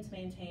easier for him to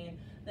maintain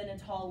than a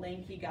tall,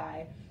 lanky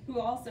guy, who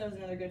also is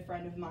another good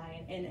friend of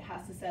mine, and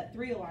has to set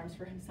 3 alarms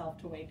for himself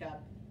to wake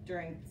up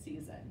during the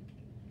season.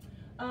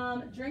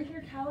 Drink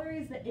your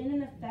calories, but in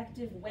an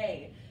effective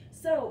way.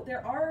 So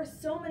there are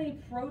so many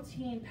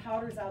protein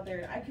powders out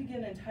there. I could give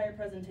an entire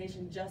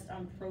presentation just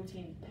on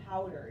protein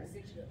powders.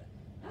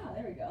 Ah,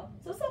 there we go.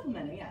 So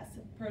supplementing, yes,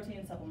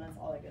 protein supplements,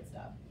 all that good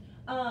stuff.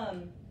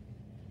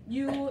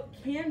 You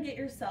can get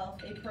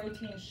yourself a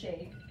protein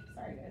shake.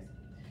 Sorry guys.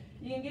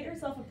 You can get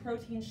yourself a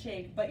protein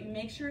shake, but you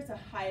make sure it's a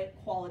high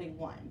quality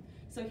one.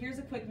 So here's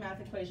a quick math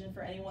equation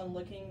for anyone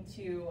looking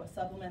to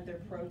supplement their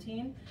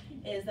protein,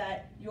 is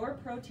that your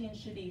protein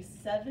should be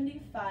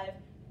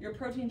your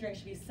protein drink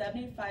should be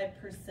 75%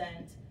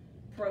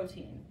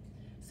 protein.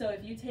 So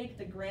if you take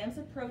the grams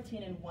of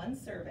protein in one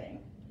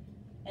serving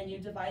and you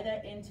divide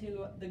that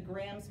into the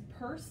grams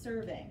per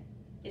serving,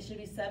 it should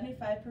be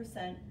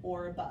 75%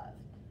 or above.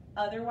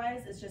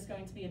 Otherwise, it's just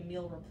going to be a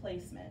meal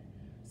replacement.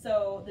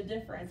 So the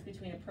difference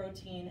between a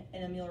protein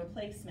and a meal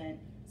replacement,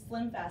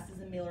 SlimFast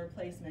is a meal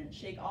replacement,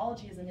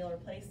 Shakeology is a meal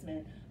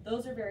replacement.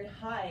 Those are very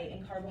high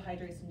in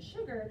carbohydrates and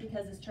sugar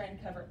because it's trying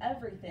to cover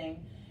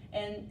everything.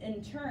 And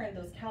in turn,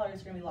 those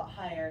calories are going to be a lot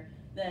higher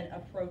than a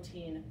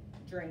protein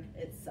drink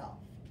itself.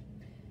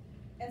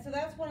 And so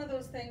that's one of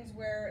those things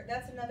where,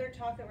 that's another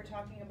talk that we're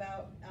talking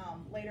about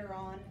later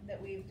on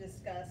that we've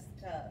discussed,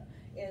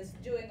 is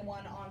doing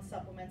one on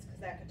supplements,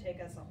 because that could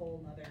take us a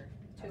whole nother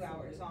 2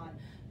 hours on.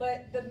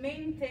 But the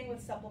main thing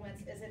with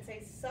supplements is it's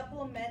a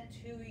supplement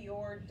to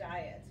your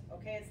diet,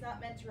 okay? It's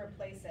not meant to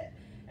replace it.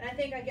 And I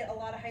think I get a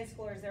lot of high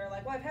schoolers that are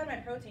like, well, I've had my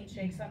protein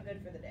shake, so I'm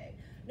good for the day.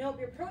 Nope,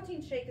 your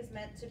protein shake is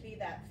meant to be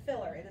that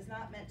filler. It is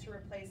not meant to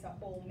replace a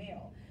whole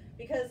meal.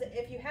 Because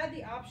if you had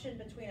the option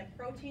between a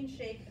protein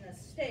shake and a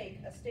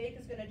steak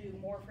is going to do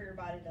more for your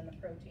body than the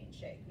protein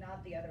shake,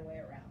 not the other way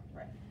around.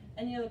 Right.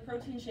 And you know, the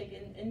protein shake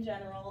in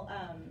general,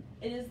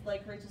 it is,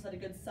 like Rachel said, a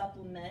good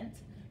supplement,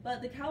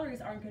 but the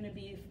calories aren't going to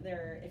be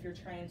there if you're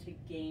trying to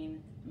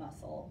gain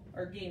muscle,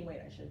 or gain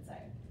weight, I should say.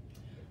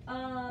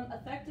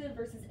 Effective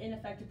versus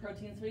ineffective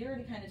proteins, we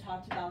already kind of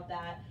talked about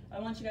that. I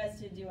want you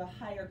guys to do a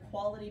higher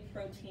quality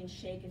protein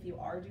shake if you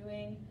are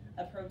doing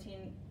a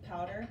protein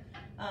powder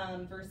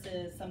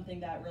versus something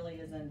that really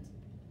isn't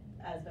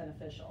as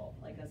beneficial,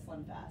 like a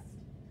SlimFast.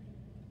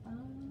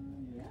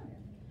 Yeah.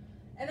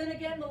 And then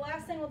again, the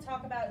last thing we'll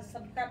talk about is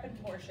some prep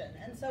and portion.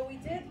 And so we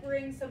did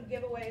bring some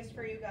giveaways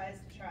for you guys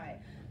to try,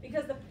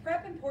 because the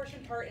prep and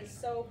portion part is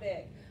so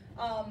big.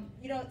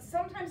 You know,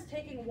 sometimes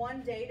taking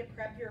one day to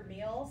prep your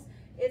meals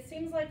It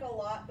seems like a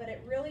lot, but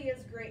it really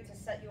is great to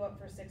set you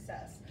up for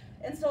success.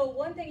 And so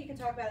one thing you can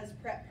talk about is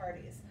prep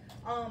parties.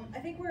 I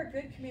think we're a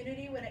good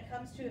community when it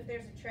comes to if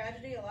there's a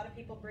tragedy, a lot of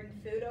people bring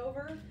food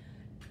over.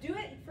 Do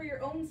it for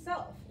your own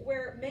self,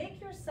 where make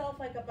yourself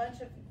like a bunch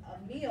of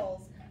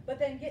meals, but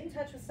then get in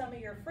touch with some of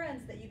your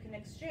friends that you can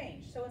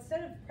exchange. So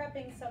instead of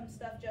prepping some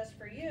stuff just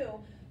for you,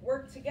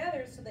 work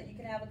together so that you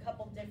can have a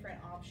couple different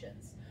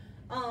options.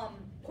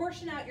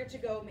 Portion out your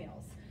to-go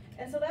meals.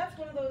 And so that's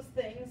one of those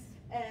things,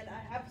 and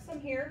I have some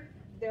here.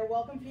 They're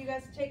welcome for you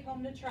guys to take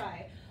home to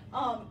try.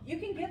 You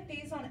can get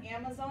these on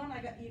Amazon.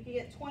 You can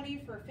get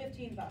 20 for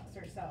 15 bucks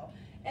or so.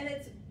 And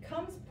it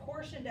comes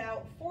portioned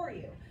out for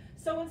you.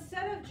 So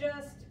instead of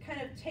just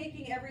kind of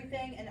taking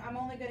everything and I'm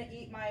only going to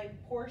eat my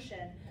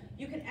portion,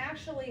 you can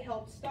actually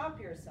help stop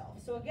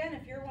yourself. So again,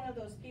 if you're one of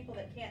those people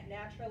that can't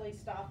naturally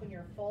stop when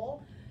you're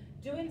full,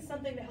 doing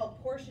something to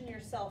help portion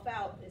yourself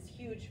out is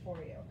huge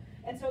for you.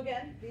 And so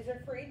again, these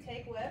are free,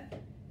 take with,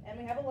 and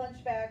we have a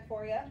lunch bag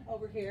for you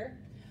over here.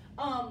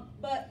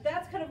 But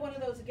that's kind of one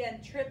of those,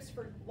 again, trips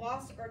for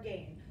loss or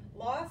gain.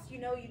 Loss, you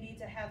know you need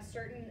to have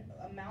certain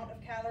amount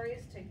of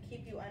calories to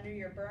keep you under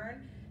your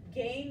burn.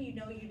 Gain, you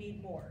know you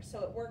need more. So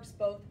it works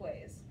both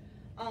ways.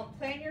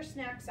 Plan your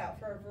snacks out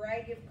for a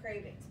variety of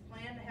cravings.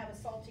 Plan to have a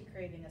salty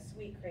craving, a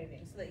sweet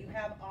craving, so that you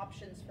have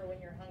options for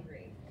when you're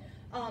hungry.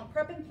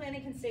 Prep and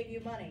planning can save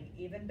you money,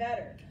 even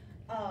better.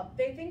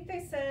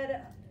 They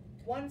said,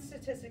 one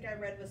statistic I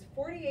read was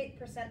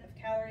 48% of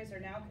calories are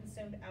now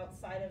consumed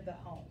outside of the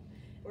home.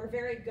 We're a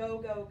very go,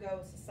 go, go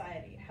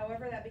society.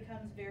 However, that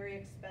becomes very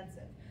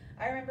expensive.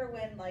 I remember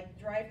when like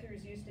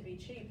drive-thrus used to be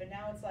cheap, and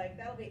now it's like,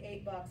 that'll be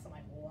 $8. I'm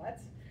like, what?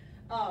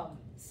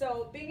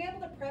 So being able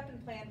to prep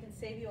and plan can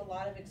save you a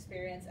lot of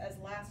experience, as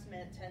last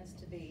minute tends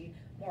to be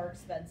more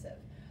expensive.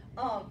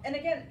 And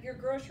again, your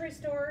grocery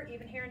store,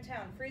 even here in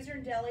town, freezer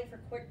and deli for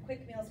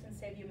quick meals can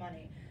save you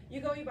money.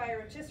 You buy a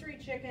rotisserie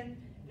chicken,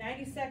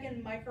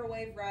 90-second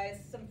microwave rice,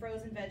 some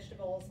frozen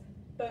vegetables,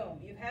 boom,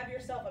 you have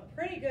yourself a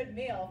pretty good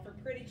meal for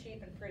pretty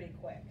cheap and pretty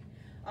quick.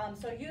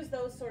 So use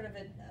those sort of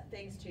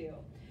things too.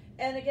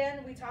 And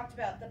again, we talked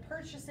about the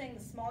purchasing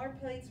the smaller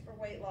plates for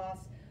weight loss,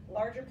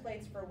 larger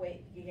plates for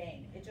weight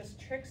gain. It just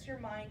tricks your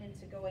mind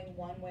into going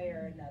one way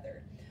or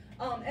another.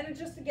 And it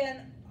just,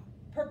 again,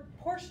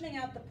 portioning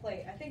out the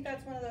plate. I think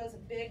that's one of those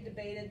big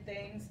debated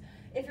things.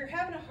 If you're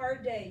having a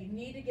hard day, you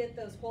need to get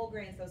those whole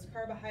grains, those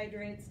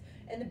carbohydrates,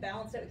 and to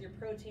balance it with your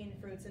protein,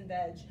 fruits, and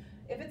veg.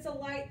 If it's a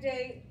light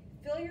day,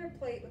 fill your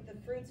plate with the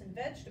fruits and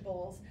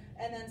vegetables,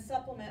 and then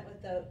supplement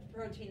with the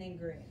protein and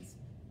greens.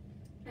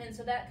 And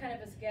so that kind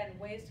of is, again,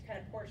 ways to kind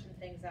of portion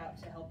things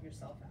out to help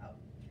yourself out.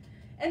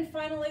 And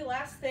finally,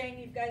 last thing,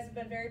 you guys have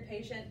been very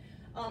patient,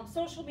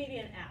 social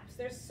media and apps.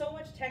 There's so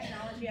much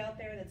technology out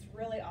there that's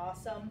really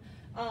awesome.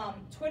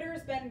 Twitter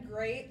has been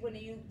great when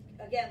you,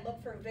 again,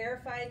 look for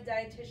verified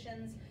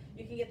dietitians.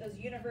 You can get those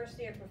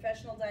university or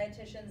professional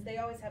dietitians. They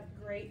always have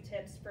great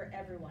tips for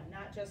everyone,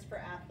 not just for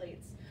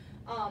athletes.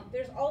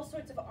 There's all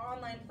sorts of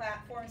online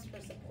platforms for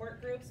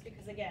support groups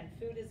because, again,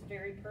 food is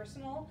very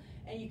personal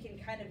and you can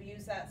kind of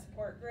use that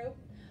support group.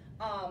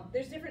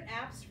 There's different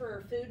apps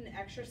for food and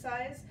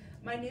exercise.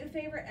 My new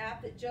favorite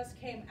app that just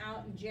came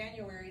out in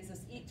January is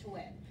this Eat to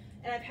Win.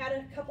 And I've had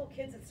a couple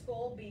kids at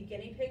school be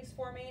guinea pigs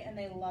for me and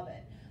they love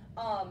it.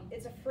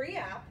 It's a free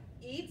app,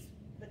 Eat,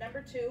 the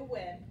number 2,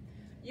 Win.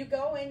 You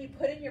go in, you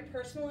put in your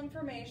personal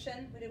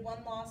information. We did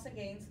one loss and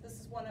gains. This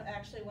is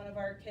actually one of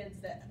our kids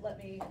that let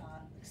me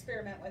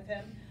experiment with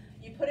him.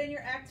 You put in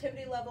your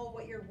activity level,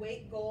 what your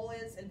weight goal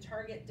is and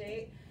target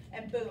date,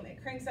 and boom,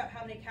 it cranks out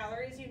how many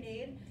calories you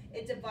need.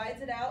 It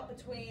divides it out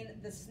between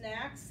the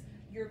snacks,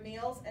 your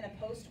meals, and a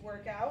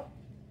post-workout.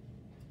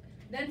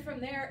 Then from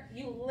there,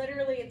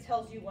 it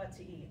tells you what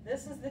to eat.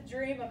 This is the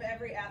dream of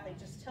every athlete.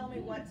 Just tell me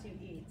what to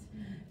eat.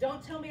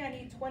 Don't tell me I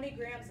need 20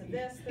 grams of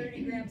this,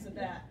 30 grams of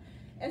that.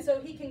 And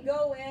so he can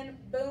go in,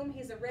 boom,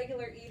 he's a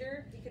regular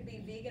eater. He could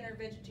be vegan or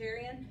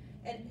vegetarian,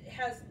 and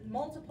has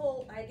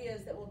multiple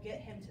ideas that will get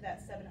him to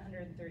that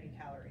 730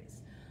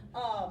 calories.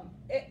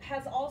 It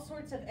has all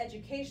sorts of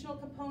educational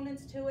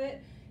components to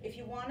it. If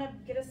you want to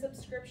get a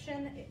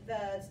subscription,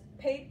 the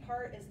paid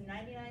part is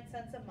 99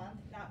 cents a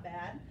month, not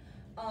bad.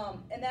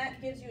 And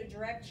that gives you a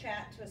direct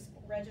chat to a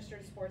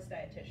registered sports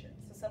dietitian,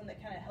 so someone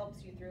that kind of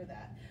helps you through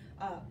that.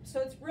 So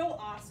it's real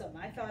awesome.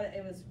 I thought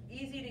it was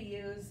easy to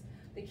use.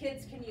 The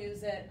kids can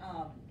use it,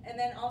 and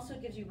then also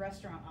gives you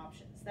restaurant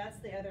options. That's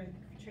the other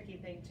tricky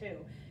thing too,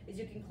 is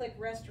you can click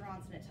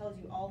restaurants and it tells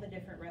you all the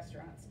different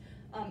restaurants.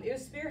 It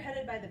was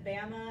spearheaded by the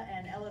Bama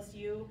and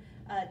LSU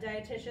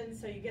dietitians,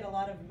 so you get a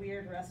lot of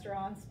weird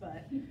restaurants,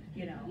 but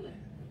you know,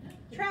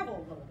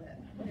 travel a little bit.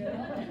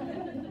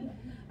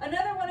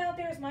 Another one out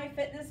there is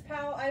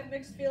MyFitnessPal. I have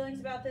mixed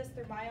feelings about this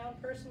through my own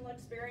personal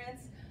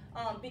experience,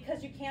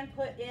 because you can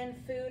put in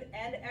food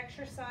and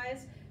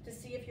exercise to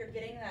see if you're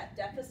getting that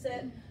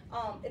deficit.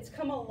 It's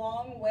come a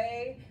long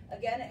way.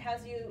 Again, it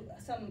has you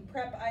some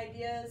prep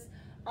ideas.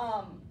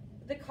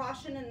 The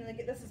caution, and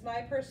this is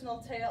my personal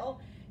tale,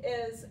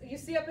 is you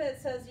see up it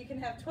says you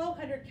can have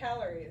 1,200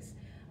 calories.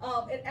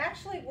 It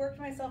actually worked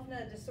myself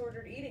into a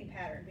disordered eating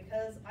pattern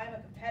because I'm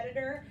a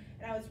competitor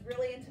and I was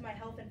really into my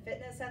health and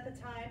fitness at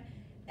the time.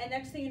 And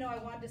next thing you know, I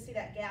wanted to see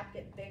that gap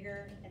get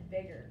bigger and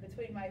bigger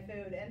between my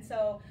food. And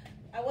so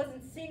I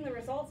wasn't seeing the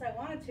results I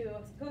wanted to.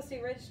 I was go see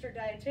a registered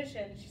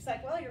dietitian. She's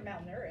like, well, you're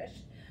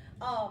malnourished.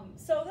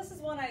 So this is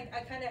one I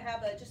kind of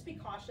have a just be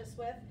cautious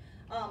with.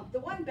 The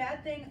one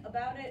bad thing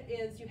about it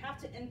is you have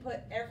to input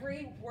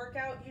every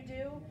workout you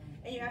do,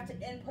 and you have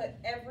to input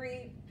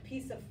every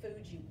piece of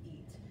food you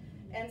eat.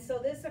 And so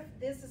this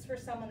is for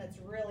someone that's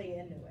really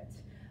into it.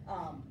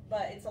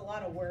 But it's a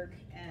lot of work,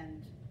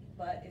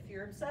 but if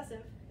you're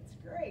obsessive, it's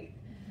great.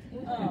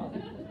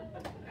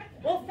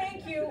 Well,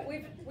 thank you.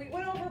 We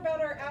went over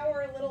about our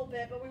hour a little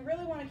bit, but we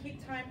really want to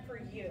keep time for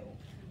you.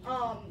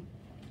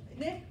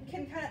 Nick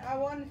I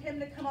wanted him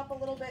to come up a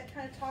little bit,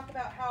 kind of talk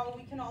about how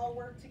we can all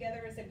work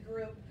together as a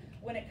group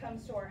when it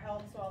comes to our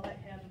health, so I'll let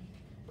him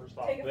First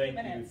off, take a few thank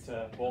minutes. you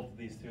to both of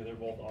these two. They're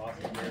both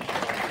awesome here.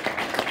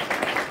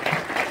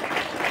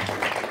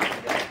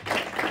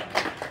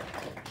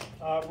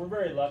 We're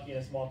very lucky in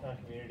a small town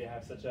community to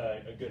have such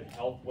a good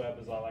health web,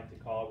 as I like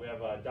to call it. We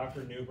have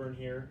Dr. Newbern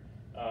here.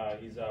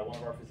 He's one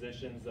of our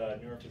physicians,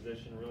 newer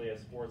physician, really a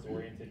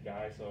sports-oriented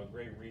guy, so a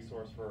great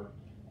resource for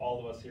all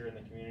of us here in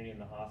the community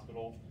and the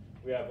hospital.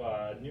 We have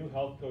a new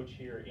health coach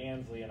here,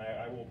 Ansley, and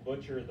I will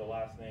butcher the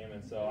last name,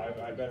 and so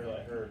I better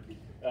let her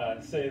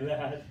say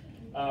that.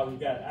 We've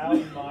got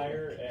Allie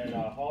Meyer and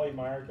Holly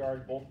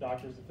Meyergard, both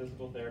doctors of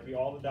physical therapy.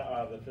 All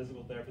the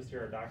physical therapists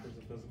here are doctors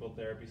of physical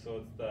therapy, so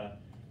it's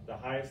the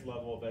highest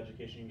level of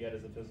education you can get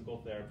as a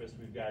physical therapist.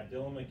 We've got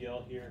Dylan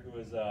McGill here, who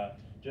has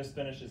just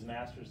finished his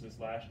master's this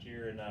last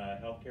year in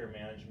healthcare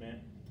management.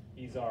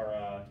 He's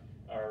our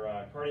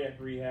cardiac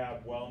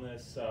rehab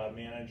wellness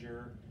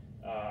manager.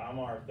 I'm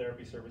our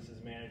therapy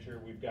services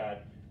manager. We've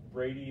got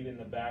Brady in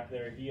the back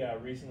there. He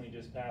recently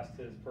just passed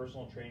his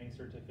personal training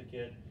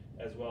certificate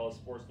as well as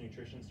sports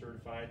nutrition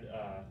certified,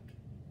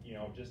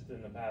 just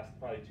in the past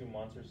probably 2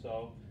 months or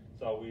so.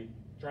 So we're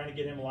trying to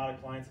get him a lot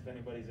of clients if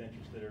anybody's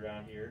interested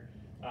around here.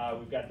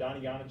 We've got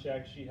Donnie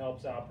Janacek. She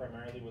helps out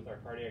primarily with our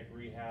cardiac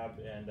rehab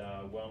and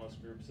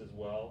wellness groups as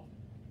well.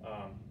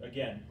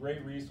 Again,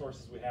 great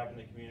resources we have in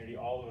the community.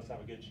 All of us have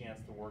a good chance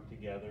to work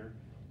together.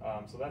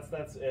 So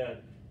that's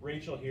it.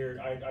 Rachel here,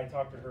 I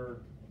talk to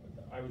her,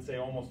 I would say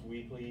almost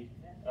weekly,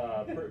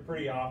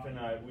 pretty often.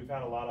 We've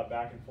had a lot of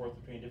back and forth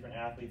between different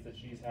athletes that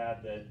she's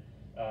had that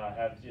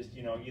have just,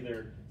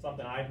 either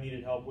something I've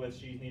needed help with,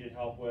 she's needed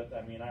help with.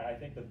 I mean, I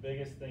think the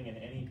biggest thing in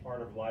any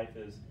part of life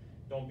is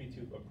don't be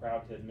too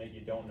proud to admit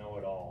you don't know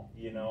it all,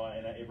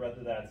 and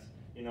whether that's,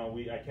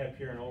 I kept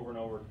hearing over and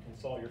over,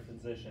 consult your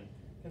physician.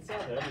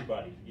 Consult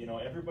everybody.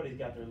 Everybody's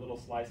got their little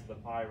slice of the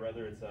pie,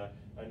 whether it's a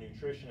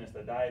nutritionist,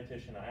 a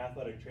dietitian, an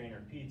athletic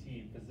trainer,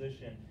 PT,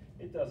 physician.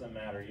 It doesn't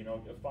matter.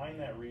 Find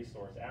that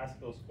resource. Ask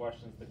those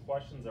questions. The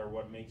questions are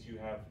what makes you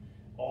have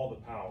all the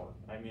power.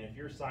 I mean, if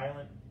you're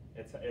silent,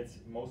 it's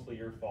mostly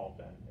your fault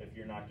then, if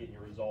you're not getting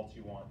your results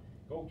you want.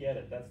 Go get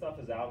it. That stuff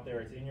is out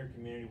there. It's in your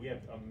community. We have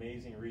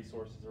amazing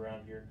resources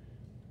around here.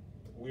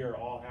 We are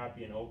all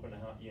happy and open to,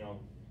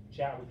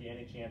 chat with you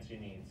any chance you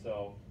need.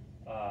 So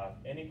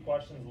any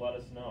questions, let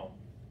us know.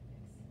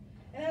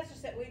 And that's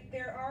just it.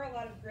 There are a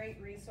lot of great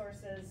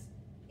resources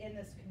in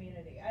this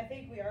community. I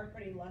think we are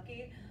pretty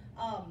lucky.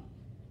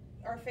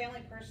 Our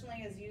family personally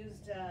has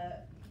used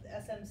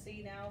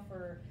SMC now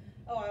for,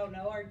 I don't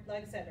know,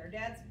 like I said, our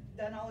dad's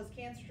done all his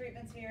cancer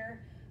treatments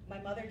here.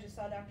 My mother just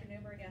saw Dr.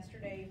 Newbern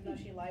yesterday, even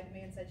though she lied to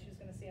me and said she was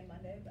going to see him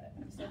Monday, but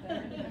I'm still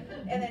there.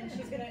 And then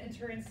she's going to in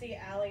turn see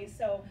Allie.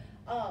 So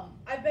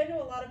I've been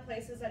to a lot of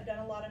places. I've done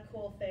a lot of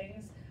cool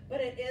things,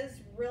 but it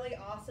is really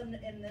awesome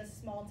in this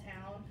small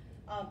town.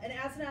 And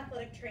as an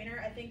athletic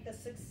trainer, I think the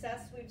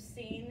success we've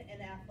seen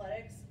in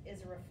athletics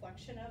is a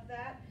reflection of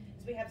that.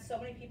 Is we have so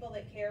many people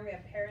that care. We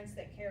have parents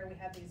that care. We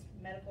have these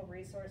medical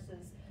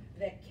resources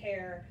that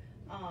care.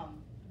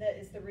 That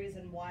is the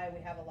reason why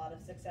we have a lot of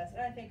success.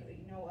 And I think,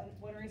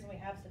 one reason we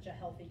have such a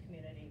healthy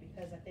community,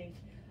 because I think,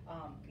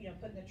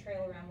 putting the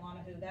trail around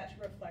Wanahoo, that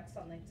reflects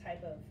on the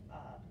type of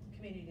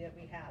community that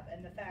we have.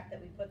 And the fact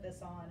that we put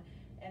this on,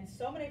 and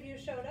so many of you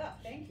showed up,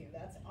 thank you,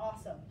 that's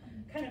awesome.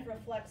 Kind of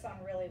reflects on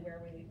really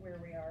where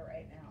we are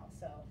right now.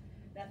 So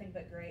nothing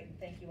but great, and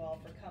thank you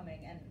all for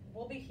coming. And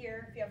we'll be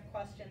here if you have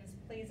questions,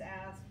 please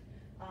ask.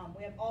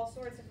 We have all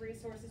sorts of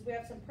resources. We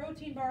have some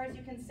protein bars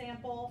you can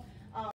sample.